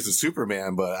Christopher Reeves as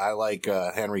Superman, but I like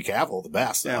Henry Cavill the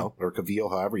best, though. Or Cavill,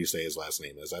 however you say his last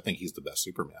name is. I think he's the best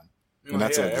Superman. And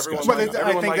that's a discussion. But I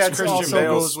everyone think likes that's Christian also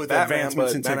Bale's goes with Batman,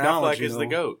 advancements but in Ben technology, Affleck is the though.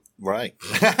 GOAT. Right.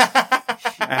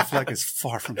 Affleck is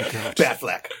far from the goat.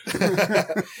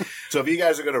 Batfleck. So if you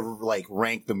guys are going to like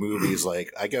rank the movies,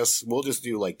 like I guess we'll just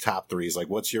do like top threes. Like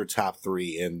what's your top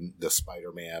 3 in the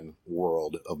Spider-Man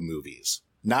world of movies?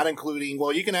 Not including,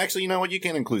 well, you can actually, you know what? You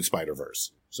can include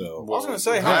Spider-Verse. So I was going to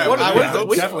say, I would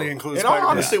we- definitely include in all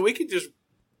Spider-Man. honesty, we could just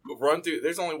run through.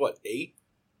 There's only, 8?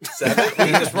 7? We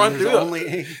can just run There's through them. only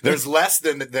 8. there's less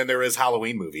than there is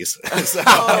Halloween movies. So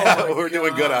Oh, we're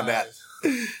doing good on that.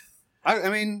 I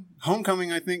mean,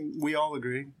 Homecoming, I think we all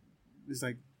agree, is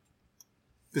like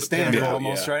the standard pinnacle,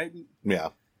 almost, yeah. right? Yeah.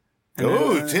 And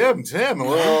Oh, then, Tim.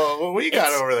 Well, what you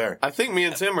got over there? I think me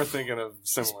and Tim are thinking of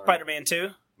similar. Spider-Man 2?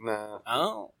 Nah.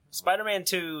 Oh. Spider-Man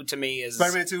 2 to me is...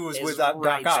 Spider-Man 2 was is with Doc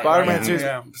right Ock. there. Spider-Man right? 2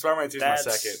 Yeah. Spider-Man 2 is my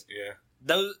That's- second. Yeah.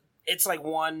 Those, it's like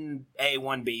 1A,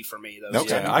 1B for me. Those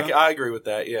Okay. two. Yeah, I agree with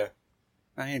that. Yeah.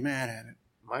 I ain't mad at it.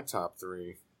 My top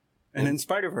 3. And then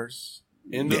Spider-Verse.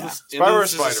 Into Yeah. the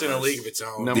Spider-Verse Into the is just in a Spider-Verse. league of its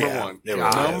own. Number Yeah, 1. it really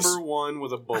is. Number 1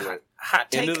 with a bullet.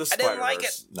 Hot take, Into the I didn't like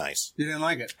it. Spider-Verse. Nice. You didn't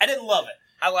like it? I didn't love it.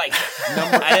 I liked it.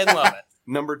 I didn't love it.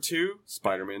 Number 2,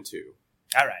 Spider-Man 2.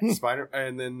 All right.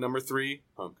 And then number 3,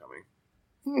 Homecoming.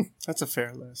 That's a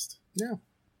fair list. Yeah.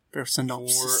 Fair For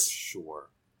synopsis. sure.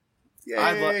 Yay.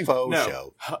 I Faux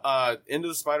no. show. Into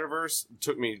the Spider-Verse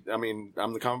took me. I mean,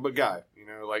 I'm the comic book guy. You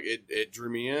know, like it drew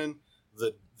me in.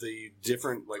 The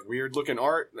different like weird looking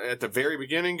art at the very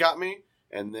beginning got me,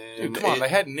 And then Dude, come on, they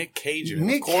had Nick Cage in it.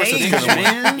 Nick Of course Cage, it's gonna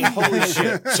win. man. holy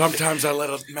shit. Sometimes I let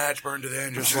a match burn to the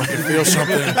end just so I can feel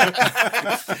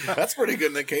something. That's pretty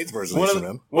good Nick Cage version One of of the-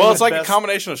 him. Well, it's like best- a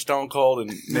combination of Stone Cold and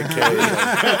Nick Cage.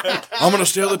 Like, I'm going to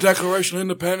steal the Declaration of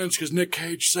Independence because Nick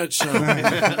Cage said so.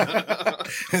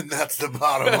 And that's the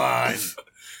bottom line.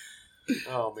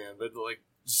 Oh man, but like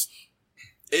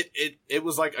it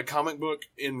was like a comic book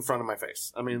in front of my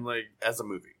face. I mean, like as a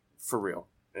movie for real,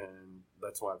 and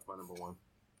that's why it's my number one.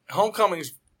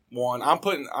 Homecoming's one. I'm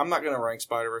not going to rank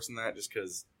Spider-Verse in that just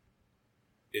because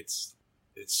it's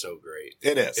so great.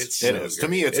 It is. It's It so is. To great.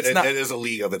 me, It's it not- is a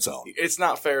league of its own. It's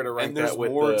not fair to rank And there's that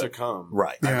with more the, to come.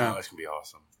 Right. I Yeah. know, it's going to be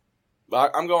awesome.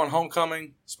 But I'm going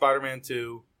Homecoming, Spider-Man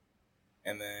 2,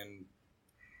 and then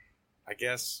I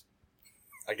guess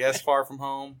Far From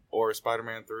Home or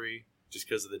Spider-Man 3 just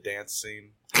because of the dance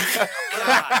scene.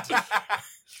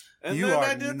 And You then are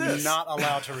I did this. not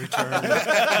allowed to return. Well,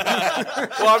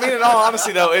 I mean, in all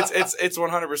honesty, though, it's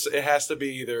 100%. It has to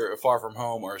be either Far From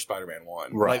Home or Spider-Man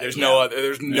 1. Right. Like, there's no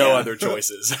other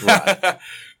choices. Right.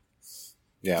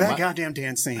 Yeah. That goddamn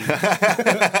dance scene.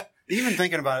 Even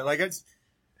thinking about it, like it's.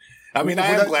 I mean, I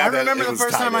am glad I that remember it the was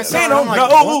first tied time I in. saw it. Man, I'm like,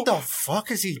 no. what the fuck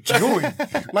is he doing?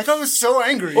 Like, I was so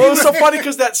angry. Well, it was so funny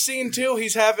because that scene too.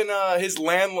 He's having his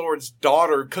landlord's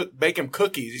daughter bake him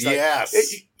cookies. He's like, Yes.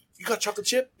 "Hey, you got chocolate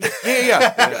chip?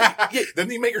 Yeah. Didn't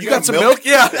he make her You got some milk?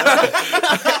 Yeah.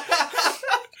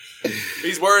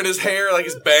 He's wearing his hair like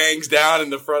his bangs down in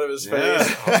the front of his Yeah.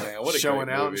 face. Oh man, what a showing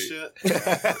great out movie. and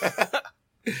shit.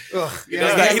 Ugh, He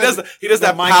does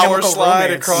that the My power Chemical slide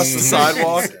Romance. across the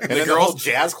sidewalk. And then the whole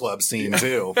jazz club scene,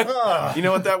 too. Ugh. You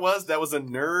know what that was? That was a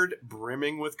nerd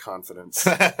brimming with confidence.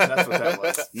 That's what that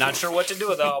was. Not sure what to do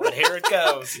with it all, but here it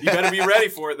goes. You better be ready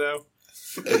for it, though.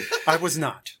 I was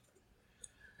not.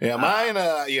 Yeah, mine,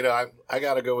 I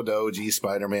got to go with the OG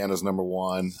Spider-Man as number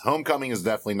one. Homecoming is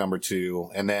definitely number two.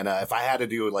 And then if I had to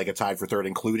do like a tie for third,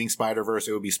 including Spider-Verse,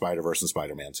 it would be Spider-Verse and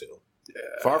Spider-Man 2. Yeah.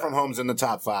 Far From Home's in the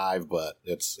top five, but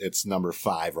it's number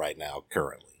 5 right now,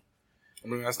 currently. I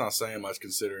mean, that's not saying much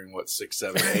considering what 6,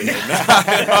 7, 8, and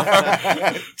 9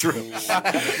 are. True.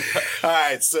 All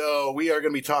right, so we are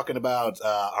going to be talking about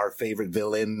our favorite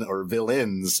villain or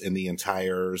villains in the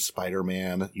entire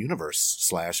Spider-Man universe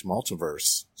 /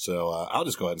 multiverse. So I'll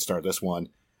just go ahead and start this one.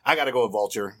 I got to go with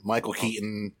Vulture. Michael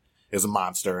Keaton is a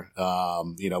monster.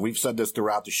 We've said this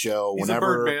throughout the show. He's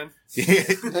Whenever, a Birdman.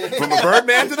 From a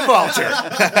Birdman to the Vulture.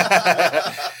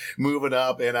 Moving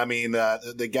up. And I mean,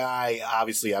 the guy,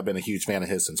 obviously, I've been a huge fan of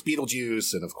his since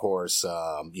Beetlejuice and, of course,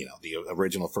 the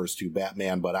original first 2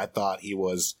 Batman. But I thought he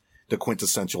was the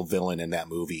quintessential villain in that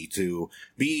movie to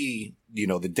be,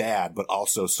 the dad, but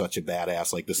also such a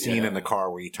badass. Like the scene in the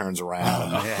car where he turns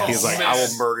around and he's like, I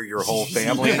will murder your whole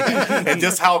family. And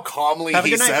just how calmly Have a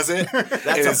he good night. says it.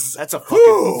 That's a fucking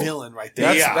Whew. villain right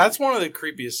there. That's one of the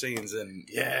creepiest scenes in.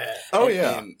 Yeah. Oh,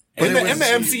 yeah. In the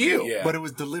MCU. Yeah. But it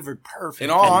was delivered perfect. In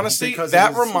all honesty, because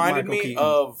that it was reminded Michael me Keaton.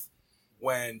 of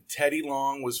when Teddy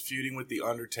Long was feuding with The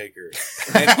Undertaker.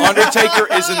 And Undertaker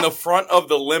is in the front of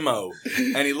the limo,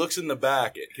 and he looks in the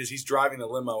back because he's driving the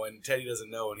limo, and Teddy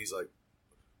doesn't know, and he's like,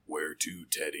 "Where to,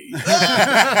 Teddy?"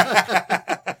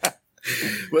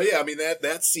 Well, yeah, I mean,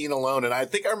 that scene alone, and I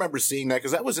think I remember seeing that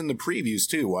because that was in the previews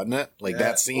too, wasn't it? Like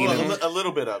that scene. Well, a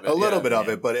little bit of it. A little yeah. bit of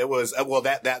it, but it was,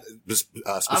 that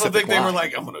specific I don't think they were line.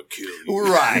 like, I'm going to kill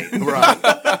you. Right.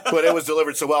 But it was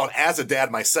delivered so well. And as a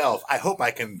dad myself, I hope I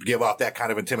can give off that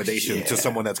kind of intimidation to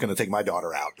someone that's going to take my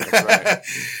daughter out. That's right.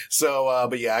 So,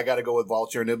 but yeah, I got to go with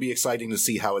Vulture, and it'll be exciting to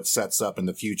see how it sets up in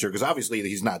the future because obviously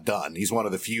he's not done. He's one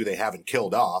of the few they haven't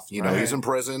killed off. Right. He's in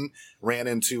prison, ran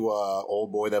into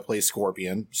old boy that plays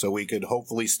Scorpion, so we could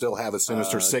hopefully still have a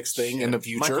Sinister Six thing in the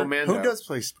future. Michael Mando. Who does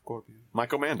play Scorpion?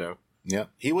 Michael Mando. Yeah,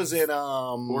 he was in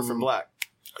Orphan Black.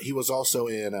 He was also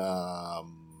in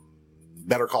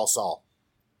Better Call Saul.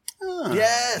 Ah.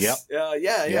 Yes. Yep.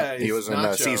 Yeah. He was in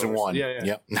Nacho season or- 1. Yeah.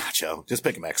 Yep. Nacho. Just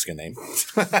pick a Mexican name.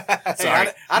 Hey, Sorry.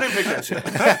 I didn't pick that shit.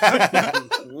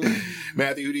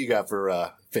 Matthew, who do you got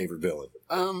for favorite villain?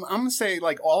 I'm gonna say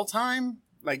like all time,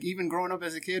 like even growing up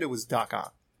as a kid, it was Doc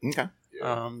Ock. Okay.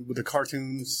 With the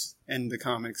cartoons and the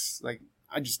comics, like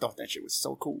I just thought that shit was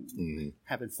so cool. Mm-hmm.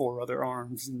 Having 4 other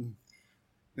arms and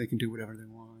they can do whatever they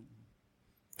want.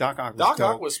 Doc Ock was Doc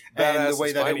dope. Ock was and badass the way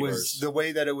in that it Spideyverse. was, the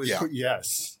way that it was, Yeah.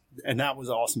 yes, and that was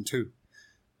awesome too.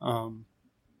 And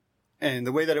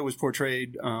the way that it was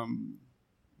portrayed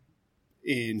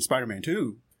in Spider-Man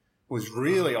 2 was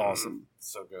really awesome.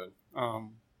 So good.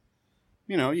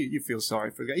 You feel sorry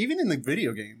for the guy, even in the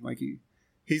video game. Like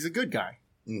he's a good guy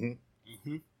Mm-hmm.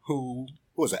 who, Who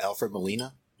was it? Alfred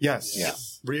Molina? yes, Yeah.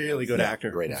 really good Yeah, actor,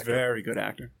 great actor. very good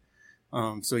actor.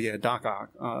 So yeah, Doc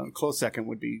Ock. Close second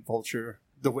would be Vulture.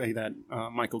 The way that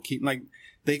Michael Keaton, like,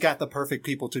 they got the perfect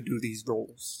people to do these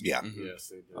roles. Yeah. Yes,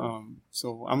 they did.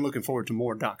 So I'm looking forward to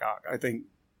more Doc Ock. I think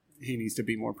he needs to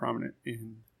be more prominent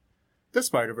in the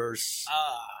Spider-Verse.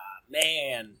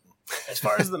 Man. As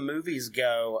far as the movies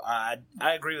go, I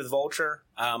agree with Vulture.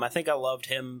 I think I loved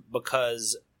him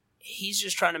because he's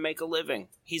just trying to make a living.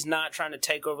 He's not trying to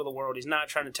take over the world. He's not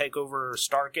trying to take over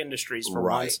Stark Industries for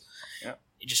Right. once. Yep.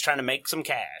 He's just trying to make some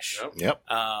cash. Yep. Yep.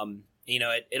 You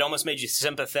know, it almost made you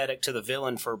sympathetic to the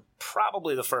villain for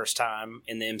probably the first time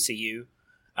in the MCU.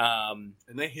 And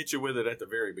they hit you with it at the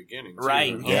very beginning, too.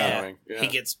 Right, Yeah. He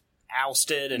gets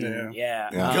ousted and yeah.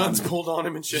 Guns pulled on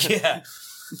him and shit. Yeah,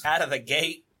 out of the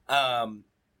gate. I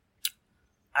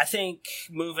think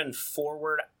moving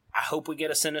forward, I hope we get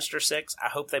a Sinister Six. I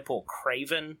hope they pull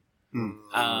Kraven.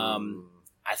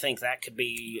 I think that could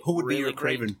be Who would be really your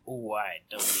great. Kraven? Ooh, I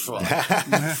don't know.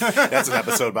 That's an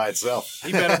episode by itself.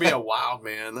 He better be a wild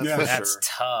man. That's Yeah. for That's sure.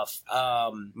 tough.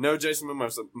 No Jason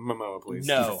Momoa, please.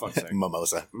 No. For fuck's sake.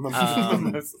 Mimosa.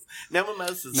 Mimosas. No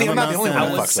mimosas. See, I'm not the only one I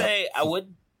that would fucks up. say I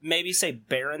would maybe say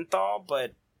Barenthal,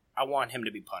 but I want him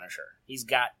to be Punisher. He's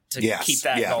got to Yes. keep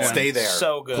that Yeah. going. Stay there.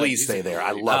 So good. Please stay there.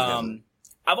 I love him.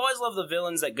 I've always loved the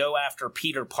villains that go after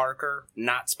Peter Parker,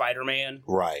 not Spider-Man.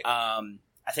 Right.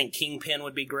 I think Kingpin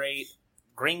would be great.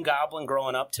 Green Goblin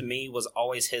growing up to me was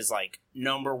always his like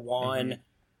number one. Mm-hmm.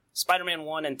 Spider-Man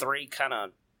 1 and 3 kind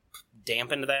of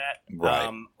dampened that. Right.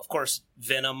 Of course,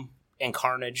 Venom and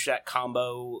Carnage, that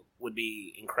combo would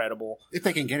be incredible. If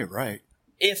they can get it right.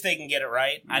 If they can get it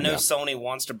right. I know Yeah. Sony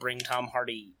wants to bring Tom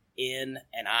Hardy in,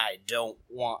 and I don't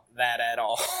want that at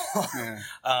all. Yeah.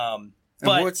 Um, And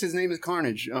but what's his name is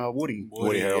Carnage? Woody.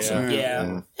 Woody Harrelson. yeah.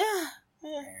 Mm.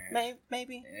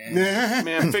 Maybe.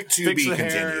 Man, fix To be the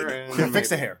hair. continued. And Fix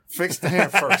the hair. Fix the hair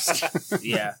first.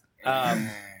 Yeah.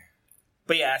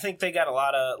 But yeah, I think they got a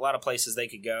lot of places they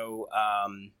could go.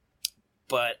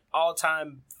 But all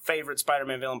time favorite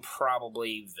Spider-Man villain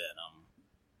probably Venom.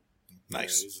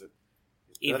 Nice.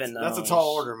 Even that's a though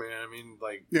tall order, man. I mean,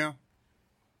 like, Yeah.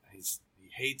 he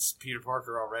hates Peter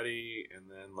Parker already,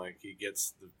 and then like he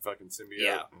gets the fucking symbiote.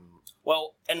 Yeah.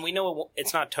 Well, and we know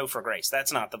it's not Topher Grace.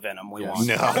 That's not the Venom we want.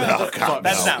 No, God,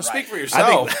 That's no. not right. Speak for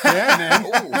yourself. Yeah, man.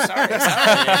 Ooh, sorry.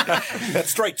 That's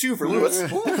strike two for Lewis.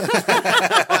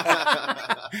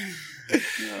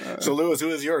 So, Lewis, who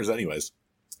is yours, anyways?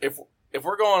 If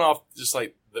we're going off just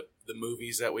like the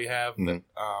movies that we have, Mhm.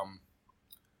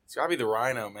 it's gotta be the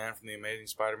Rhino, man, from the Amazing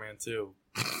Spider-Man 2.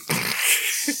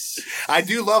 I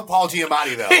do love Paul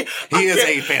Giamatti, though. He is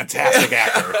a fantastic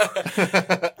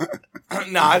actor.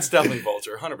 No, it's definitely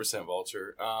Vulture, 100%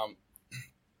 Vulture.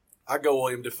 I'd go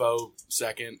William Dafoe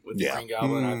second with the Yeah. Green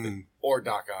Goblin, I think, or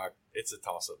Doc Ock. It's a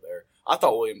toss-up there. I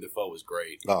thought William Dafoe was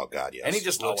great, Oh, God, yes. and he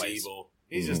just looks Always. evil.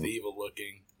 He's just evil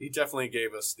looking. He definitely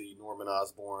gave us the Norman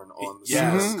Osborn on the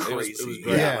Yes, screen. it was Crazy.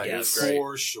 great. Yeah. It was great.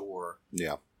 For sure.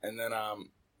 Yeah. And then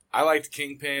I liked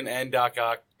Kingpin and Doc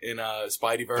Ock in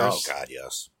Spideyverse. Oh, God,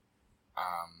 yes.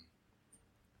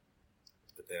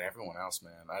 But then everyone else,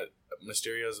 man,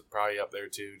 Mysterio's probably up there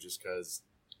too, just because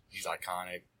he's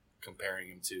iconic. Comparing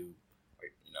him to,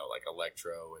 like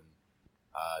Electro and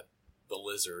the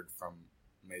Lizard from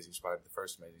the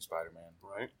first Amazing Spider-Man.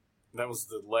 Right? That was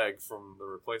the leg from the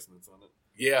replacements, wasn't it?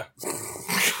 Yeah.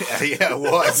 Yeah, it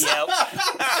was. Yep.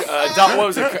 What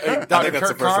was it? I think Dr. that's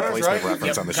the Kirk first Connors, replacement right?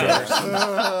 reference on the Connors.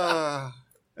 show.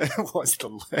 It was the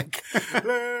leg.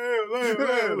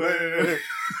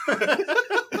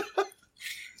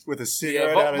 With a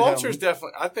cigarette Yeah, out of Vulture's him.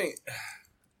 definitely, I think,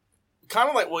 kind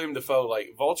of like William Dafoe,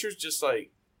 like, Vulture's just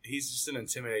like, he's just an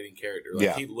intimidating character. Like,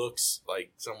 Yeah. he looks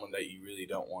like someone that you really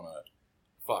don't want to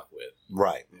fuck with.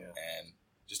 Right. And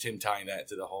just him tying that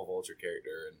to the whole Vulture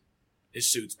character, and his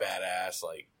suit's badass.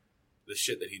 Like, the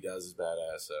shit that he does is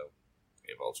badass. So,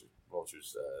 yeah,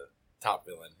 Vulture's top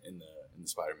villain in the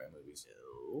Spider-Man movies.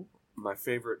 My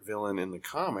favorite villain in the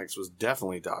comics was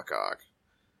definitely Doc Ock.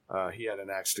 He had an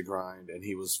axe to grind, and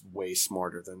he was way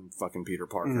smarter than fucking Peter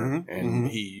Parker. Mhm, And mhm.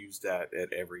 he used that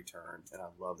at every turn, and I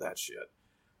love that shit.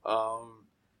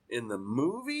 In the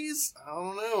movies, I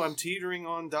don't know. I'm teetering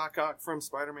on Doc Ock from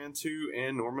Spider-Man 2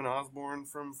 and Norman Osborn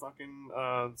from fucking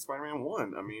Spider-Man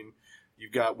 1. I mean,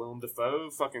 you've got Willem Dafoe,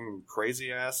 fucking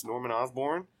crazy-ass Norman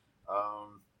Osborn. I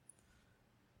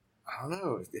don't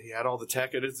know. He had all the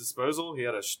tech at his disposal. He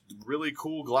had a really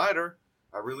cool glider.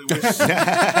 I really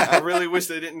wish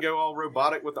they didn't go all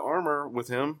robotic with the armor with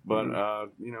him. But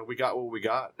we got what we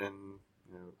got, and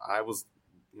I was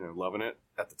loving it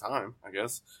at the time, I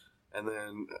guess. And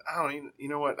then I don't even. You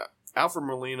know what? Alfred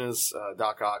Molina's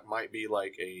Doc Ock might be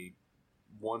like a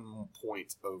 1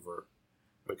 point over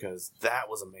because that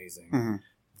was amazing. Mhm.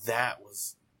 That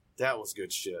was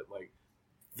good shit. Like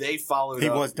they followed. He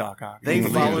up, was Doc Ock. They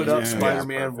followed up Yeah.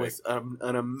 Spider-Man Yeah, with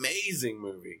an amazing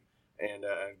movie and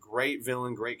a great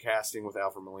villain, great casting with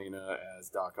Alfred Molina as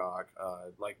Doc Ock.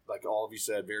 Like all of you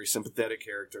said, very sympathetic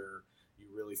character. You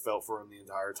really felt for him the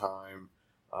entire time.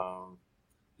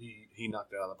 He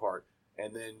knocked it out of the park.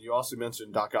 And then you also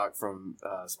mentioned Doc Ock from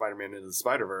Spider-Man Into the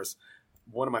Spider-Verse.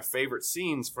 One of my favorite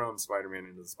scenes from Spider-Man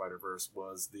Into the Spider-Verse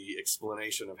was the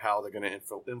explanation of how they're going to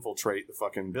infiltrate the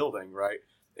fucking building, right?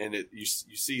 And you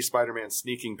see Spider-Man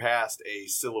sneaking past a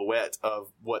silhouette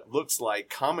of what looks like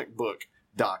comic book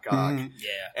Doc Ock. Mhm.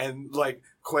 Yeah. And like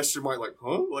question mark, like,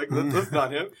 huh? Like that's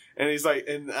not him. And he's like,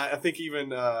 and I think even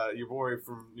your boy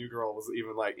from New Girl was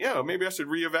even like, yeah, maybe I should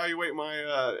reevaluate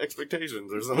my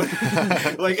expectations or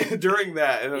something. Like during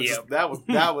that, and it was just,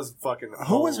 that was fucking.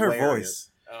 Who was her hilarious. voice?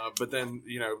 But then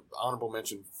honorable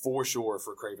mention for sure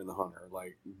for Kraven the Hunter.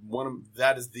 Like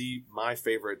that is my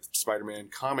favorite Spider-Man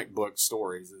comic book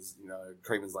stories is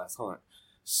Kraven's Last Hunt.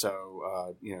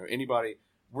 So anybody.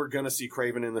 We're going to see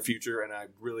Kraven in the future, and I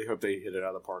really hope they hit it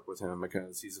out of the park with him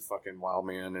because he's a fucking wild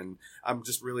man. And I'm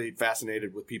just really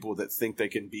fascinated with people that think they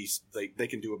can they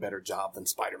can do a better job than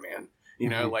Spider-Man.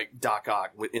 Like Doc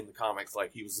Ock in the comics,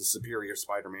 like he was a superior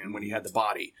Spider-Man when he had the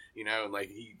body, and like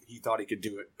he thought he could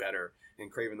do it better. And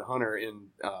Kraven the Hunter in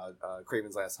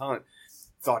Kraven's Last Hunt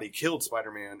thought he killed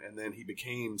Spider-Man, and then he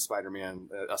became Spider-Man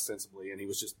ostensibly, and he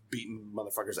was just beating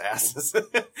motherfuckers' asses,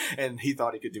 and he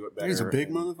thought he could do it better. He's a big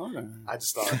and motherfucker. I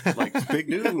just thought, like,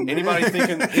 Big dude. any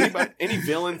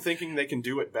villain thinking they can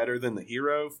do it better than the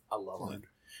hero, I love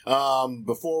it.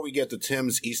 Before we get to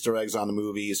Tim's Easter eggs on the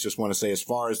movies, just want to say, as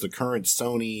far as the current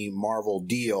Sony Marvel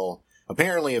deal,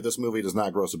 apparently if this movie does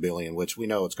not gross $1 billion, which we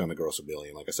know it's going to gross $1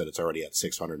 billion, like I said, it's already at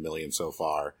 $600 million so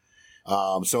far.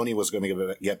 Sony was going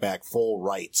to get back full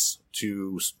rights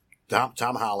to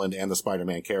Tom Holland and the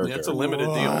Spider-Man character. Yeah, it's a limited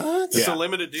deal. It's a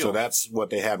limited deal. So that's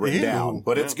what they had written down.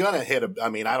 But it's going to hit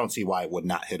I don't see why it would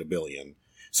not hit $1 billion.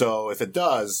 So if it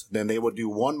does, then they would do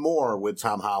one more with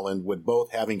Tom Holland with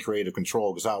both having creative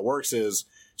control. Because how it works is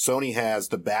Sony has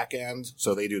the back end,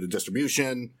 so they do the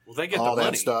distribution, they get all the that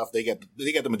money. Stuff. They get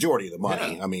the majority of the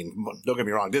money. Yeah. I mean, don't get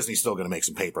me wrong, Disney's still going to make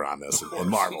some paper on this and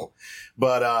Marvel,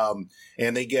 but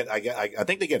and they get I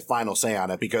think they get final say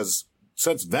on it because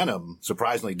since Venom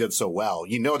surprisingly did so well,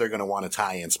 they're going to want to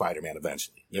tie in Spider-Man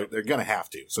eventually. They're going to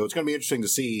have to. So it's going to be interesting to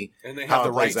see and they how have the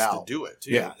it plays rights out. to do it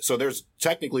too. Yeah. So there's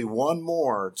technically one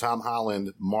more Tom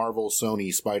Holland Marvel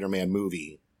Sony Spider-Man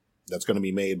movie that's going to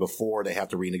be made before they have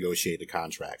to renegotiate the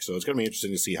contract. So it's going to be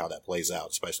interesting to see how that plays out,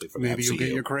 especially for Maybe the you'll MCU.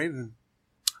 get your Kraven.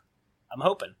 I'm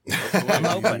hoping. I'm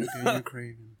hoping. You'll get your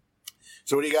Kraven.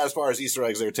 So what do you got as far as Easter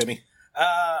eggs there, Timmy?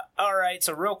 All right.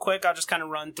 So real quick, I'll just kind of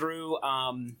run through.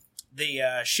 The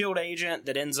S.H.I.E.L.D. agent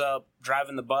that ends up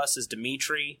driving the bus is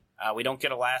Dimitri. We don't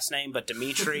get a last name, but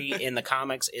Dimitri in the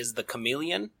comics is the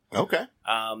Chameleon. Okay.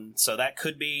 So that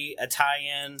could be a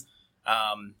tie-in.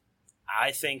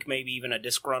 I think maybe even a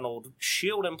disgruntled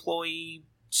S.H.I.E.L.D. employee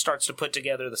starts to put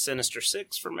together the Sinister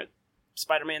Six from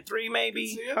Spider-Man 3,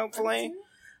 maybe, hopefully.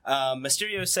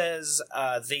 Mysterio says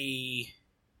I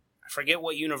forget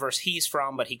what universe he's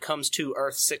from, but he comes to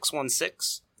Earth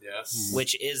 616. Yes.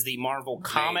 Which is the Marvel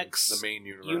Comics the main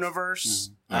universe.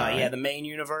 Yeah, the main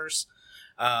universe.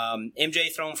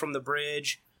 MJ thrown from the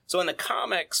bridge. So in the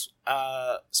comics,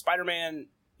 Spider-Man,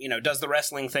 does the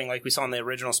wrestling thing like we saw in the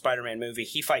original Spider-Man movie.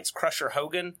 He fights Crusher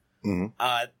Hogan. Mm-hmm.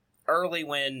 Early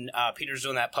when Peter's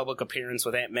doing that public appearance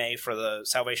with Aunt May for the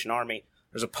Salvation Army,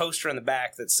 there's a poster in the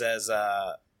back that says,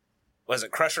 was it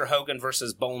Crusher Hogan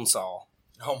versus Bonesaw?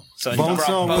 Oh, so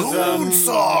Bonesaw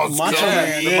was Macho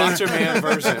Man, the Macho Man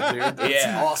version, dude. That's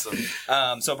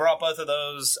awesome. So brought both of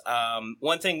those.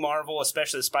 One thing Marvel,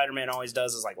 especially Spider-Man, always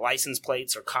does is like license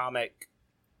plates or comic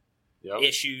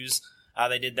issues.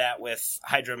 They did that with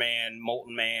Hydra Man,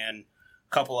 Molten Man, a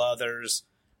couple others.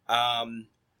 When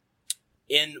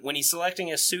he's selecting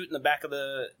his suit in the back of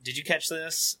did you catch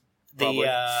this?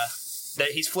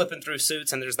 He's flipping through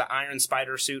suits and there's the Iron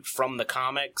Spider suit from the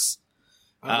comics.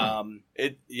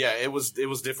 It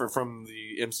was different from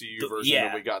the MCU version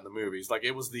that we got in the movies. Like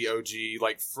it was the OG,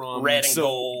 like from Red and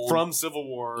Gold from Civil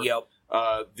War. Yep.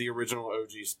 The original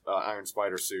OG Iron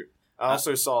Spider suit. I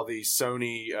also saw the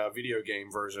Sony video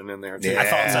game version in there too. I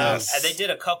thought so. They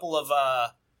did a couple of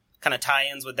kind of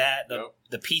tie-ins with that.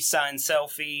 The peace sign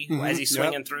selfie as he's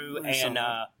swinging through, and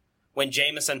when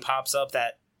Jameson pops up,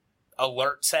 that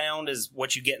alert sound is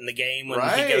what you get in the game when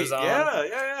he goes on.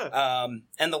 Yeah.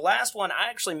 And the last one, I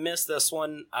actually missed this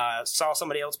one. Saw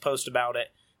somebody else post about it.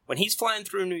 When he's flying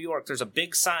through New York, there's a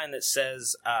big sign that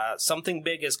says something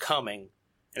big is coming.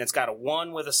 and it's got a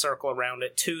 1 with a circle around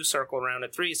it, 2 circle around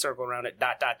it, 3 circle around it, ...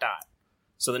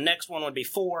 So the next one would be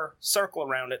 4 circle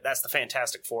around it. That's the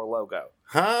Fantastic Four logo.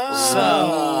 So,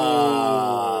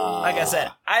 like I said,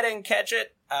 I didn't catch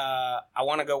it. I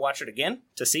want to go watch it again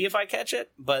to see if I catch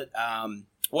it. But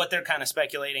what they're kind of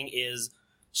speculating is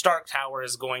Stark Tower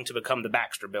is going to become the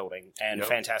Baxter Building, and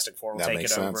Fantastic Four will take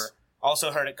it over.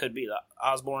 Also heard it could be the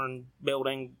Osborn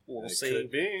Building. We'll see. It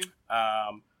could be.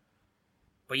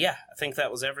 But yeah, I think that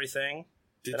was everything.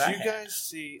 Did you guys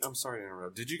see? I'm sorry to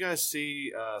interrupt. Did you guys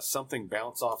see something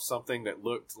bounce off something that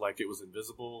looked like it was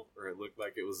invisible, or it looked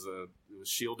like it was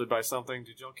shielded by something?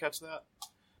 Did y'all catch that?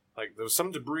 Like there was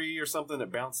some debris or something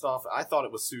that bounced off. I thought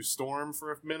it was Sue Storm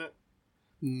for a minute.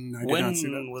 I did not see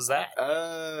that. When was that?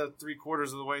 3/4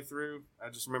 of the way through. I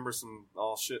just remember some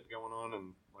all shit going on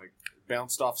and like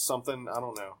bounced off something. I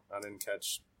don't know. I didn't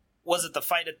catch. Was it the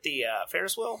fight at the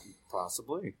Ferris wheel?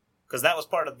 Possibly. Because that was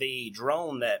part of the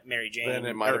drone that Mary Jane, Then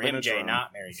it might have been a MJ, drone.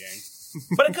 not Mary Jane.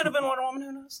 But it could have been Wonder Woman,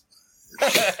 who knows?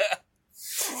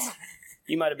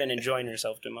 You might have been enjoying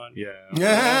yourself too much.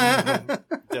 Yeah.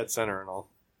 Dead center and all.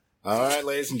 All right,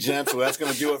 ladies and gents, so that's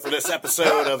going to do it for this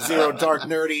episode of Zero Dark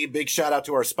Nerdy. Big shout out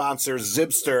to our sponsor,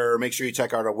 Zibster. Make sure you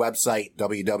check out our website,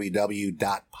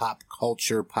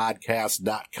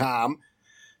 www.popculturepodcast.com.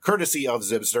 Courtesy of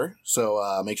Zibster.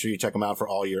 So make sure you check them out for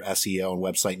all your SEO and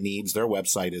website needs. Their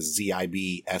website is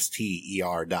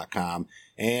zibster.com.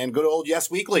 And good old Yes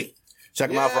Weekly. Check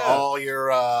them out for all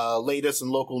your latest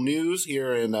and local news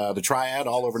here in the Triad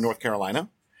all over North Carolina.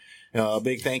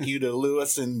 Big thank you to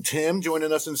Lewis and Tim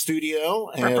joining us in studio,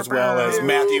 as well as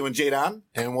Matthew and Jadon.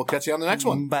 And we'll catch you on the next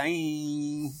one.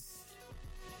 Bye.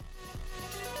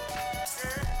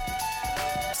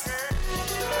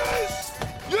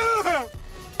 Yeah!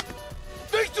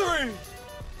 Victory!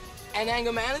 And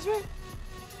anger management?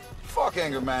 Fuck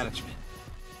anger management.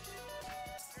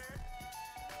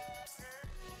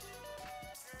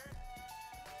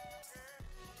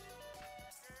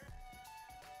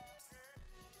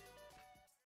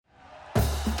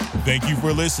 Thank you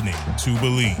for listening to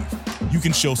Believe. You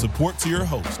can show support to your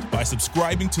host by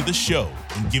subscribing to the show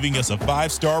and giving us a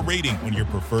 5-star rating on your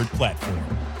preferred platform.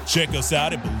 Check us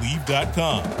out at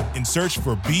Believe.com and search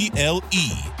for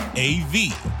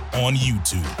BLEAV on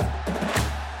YouTube.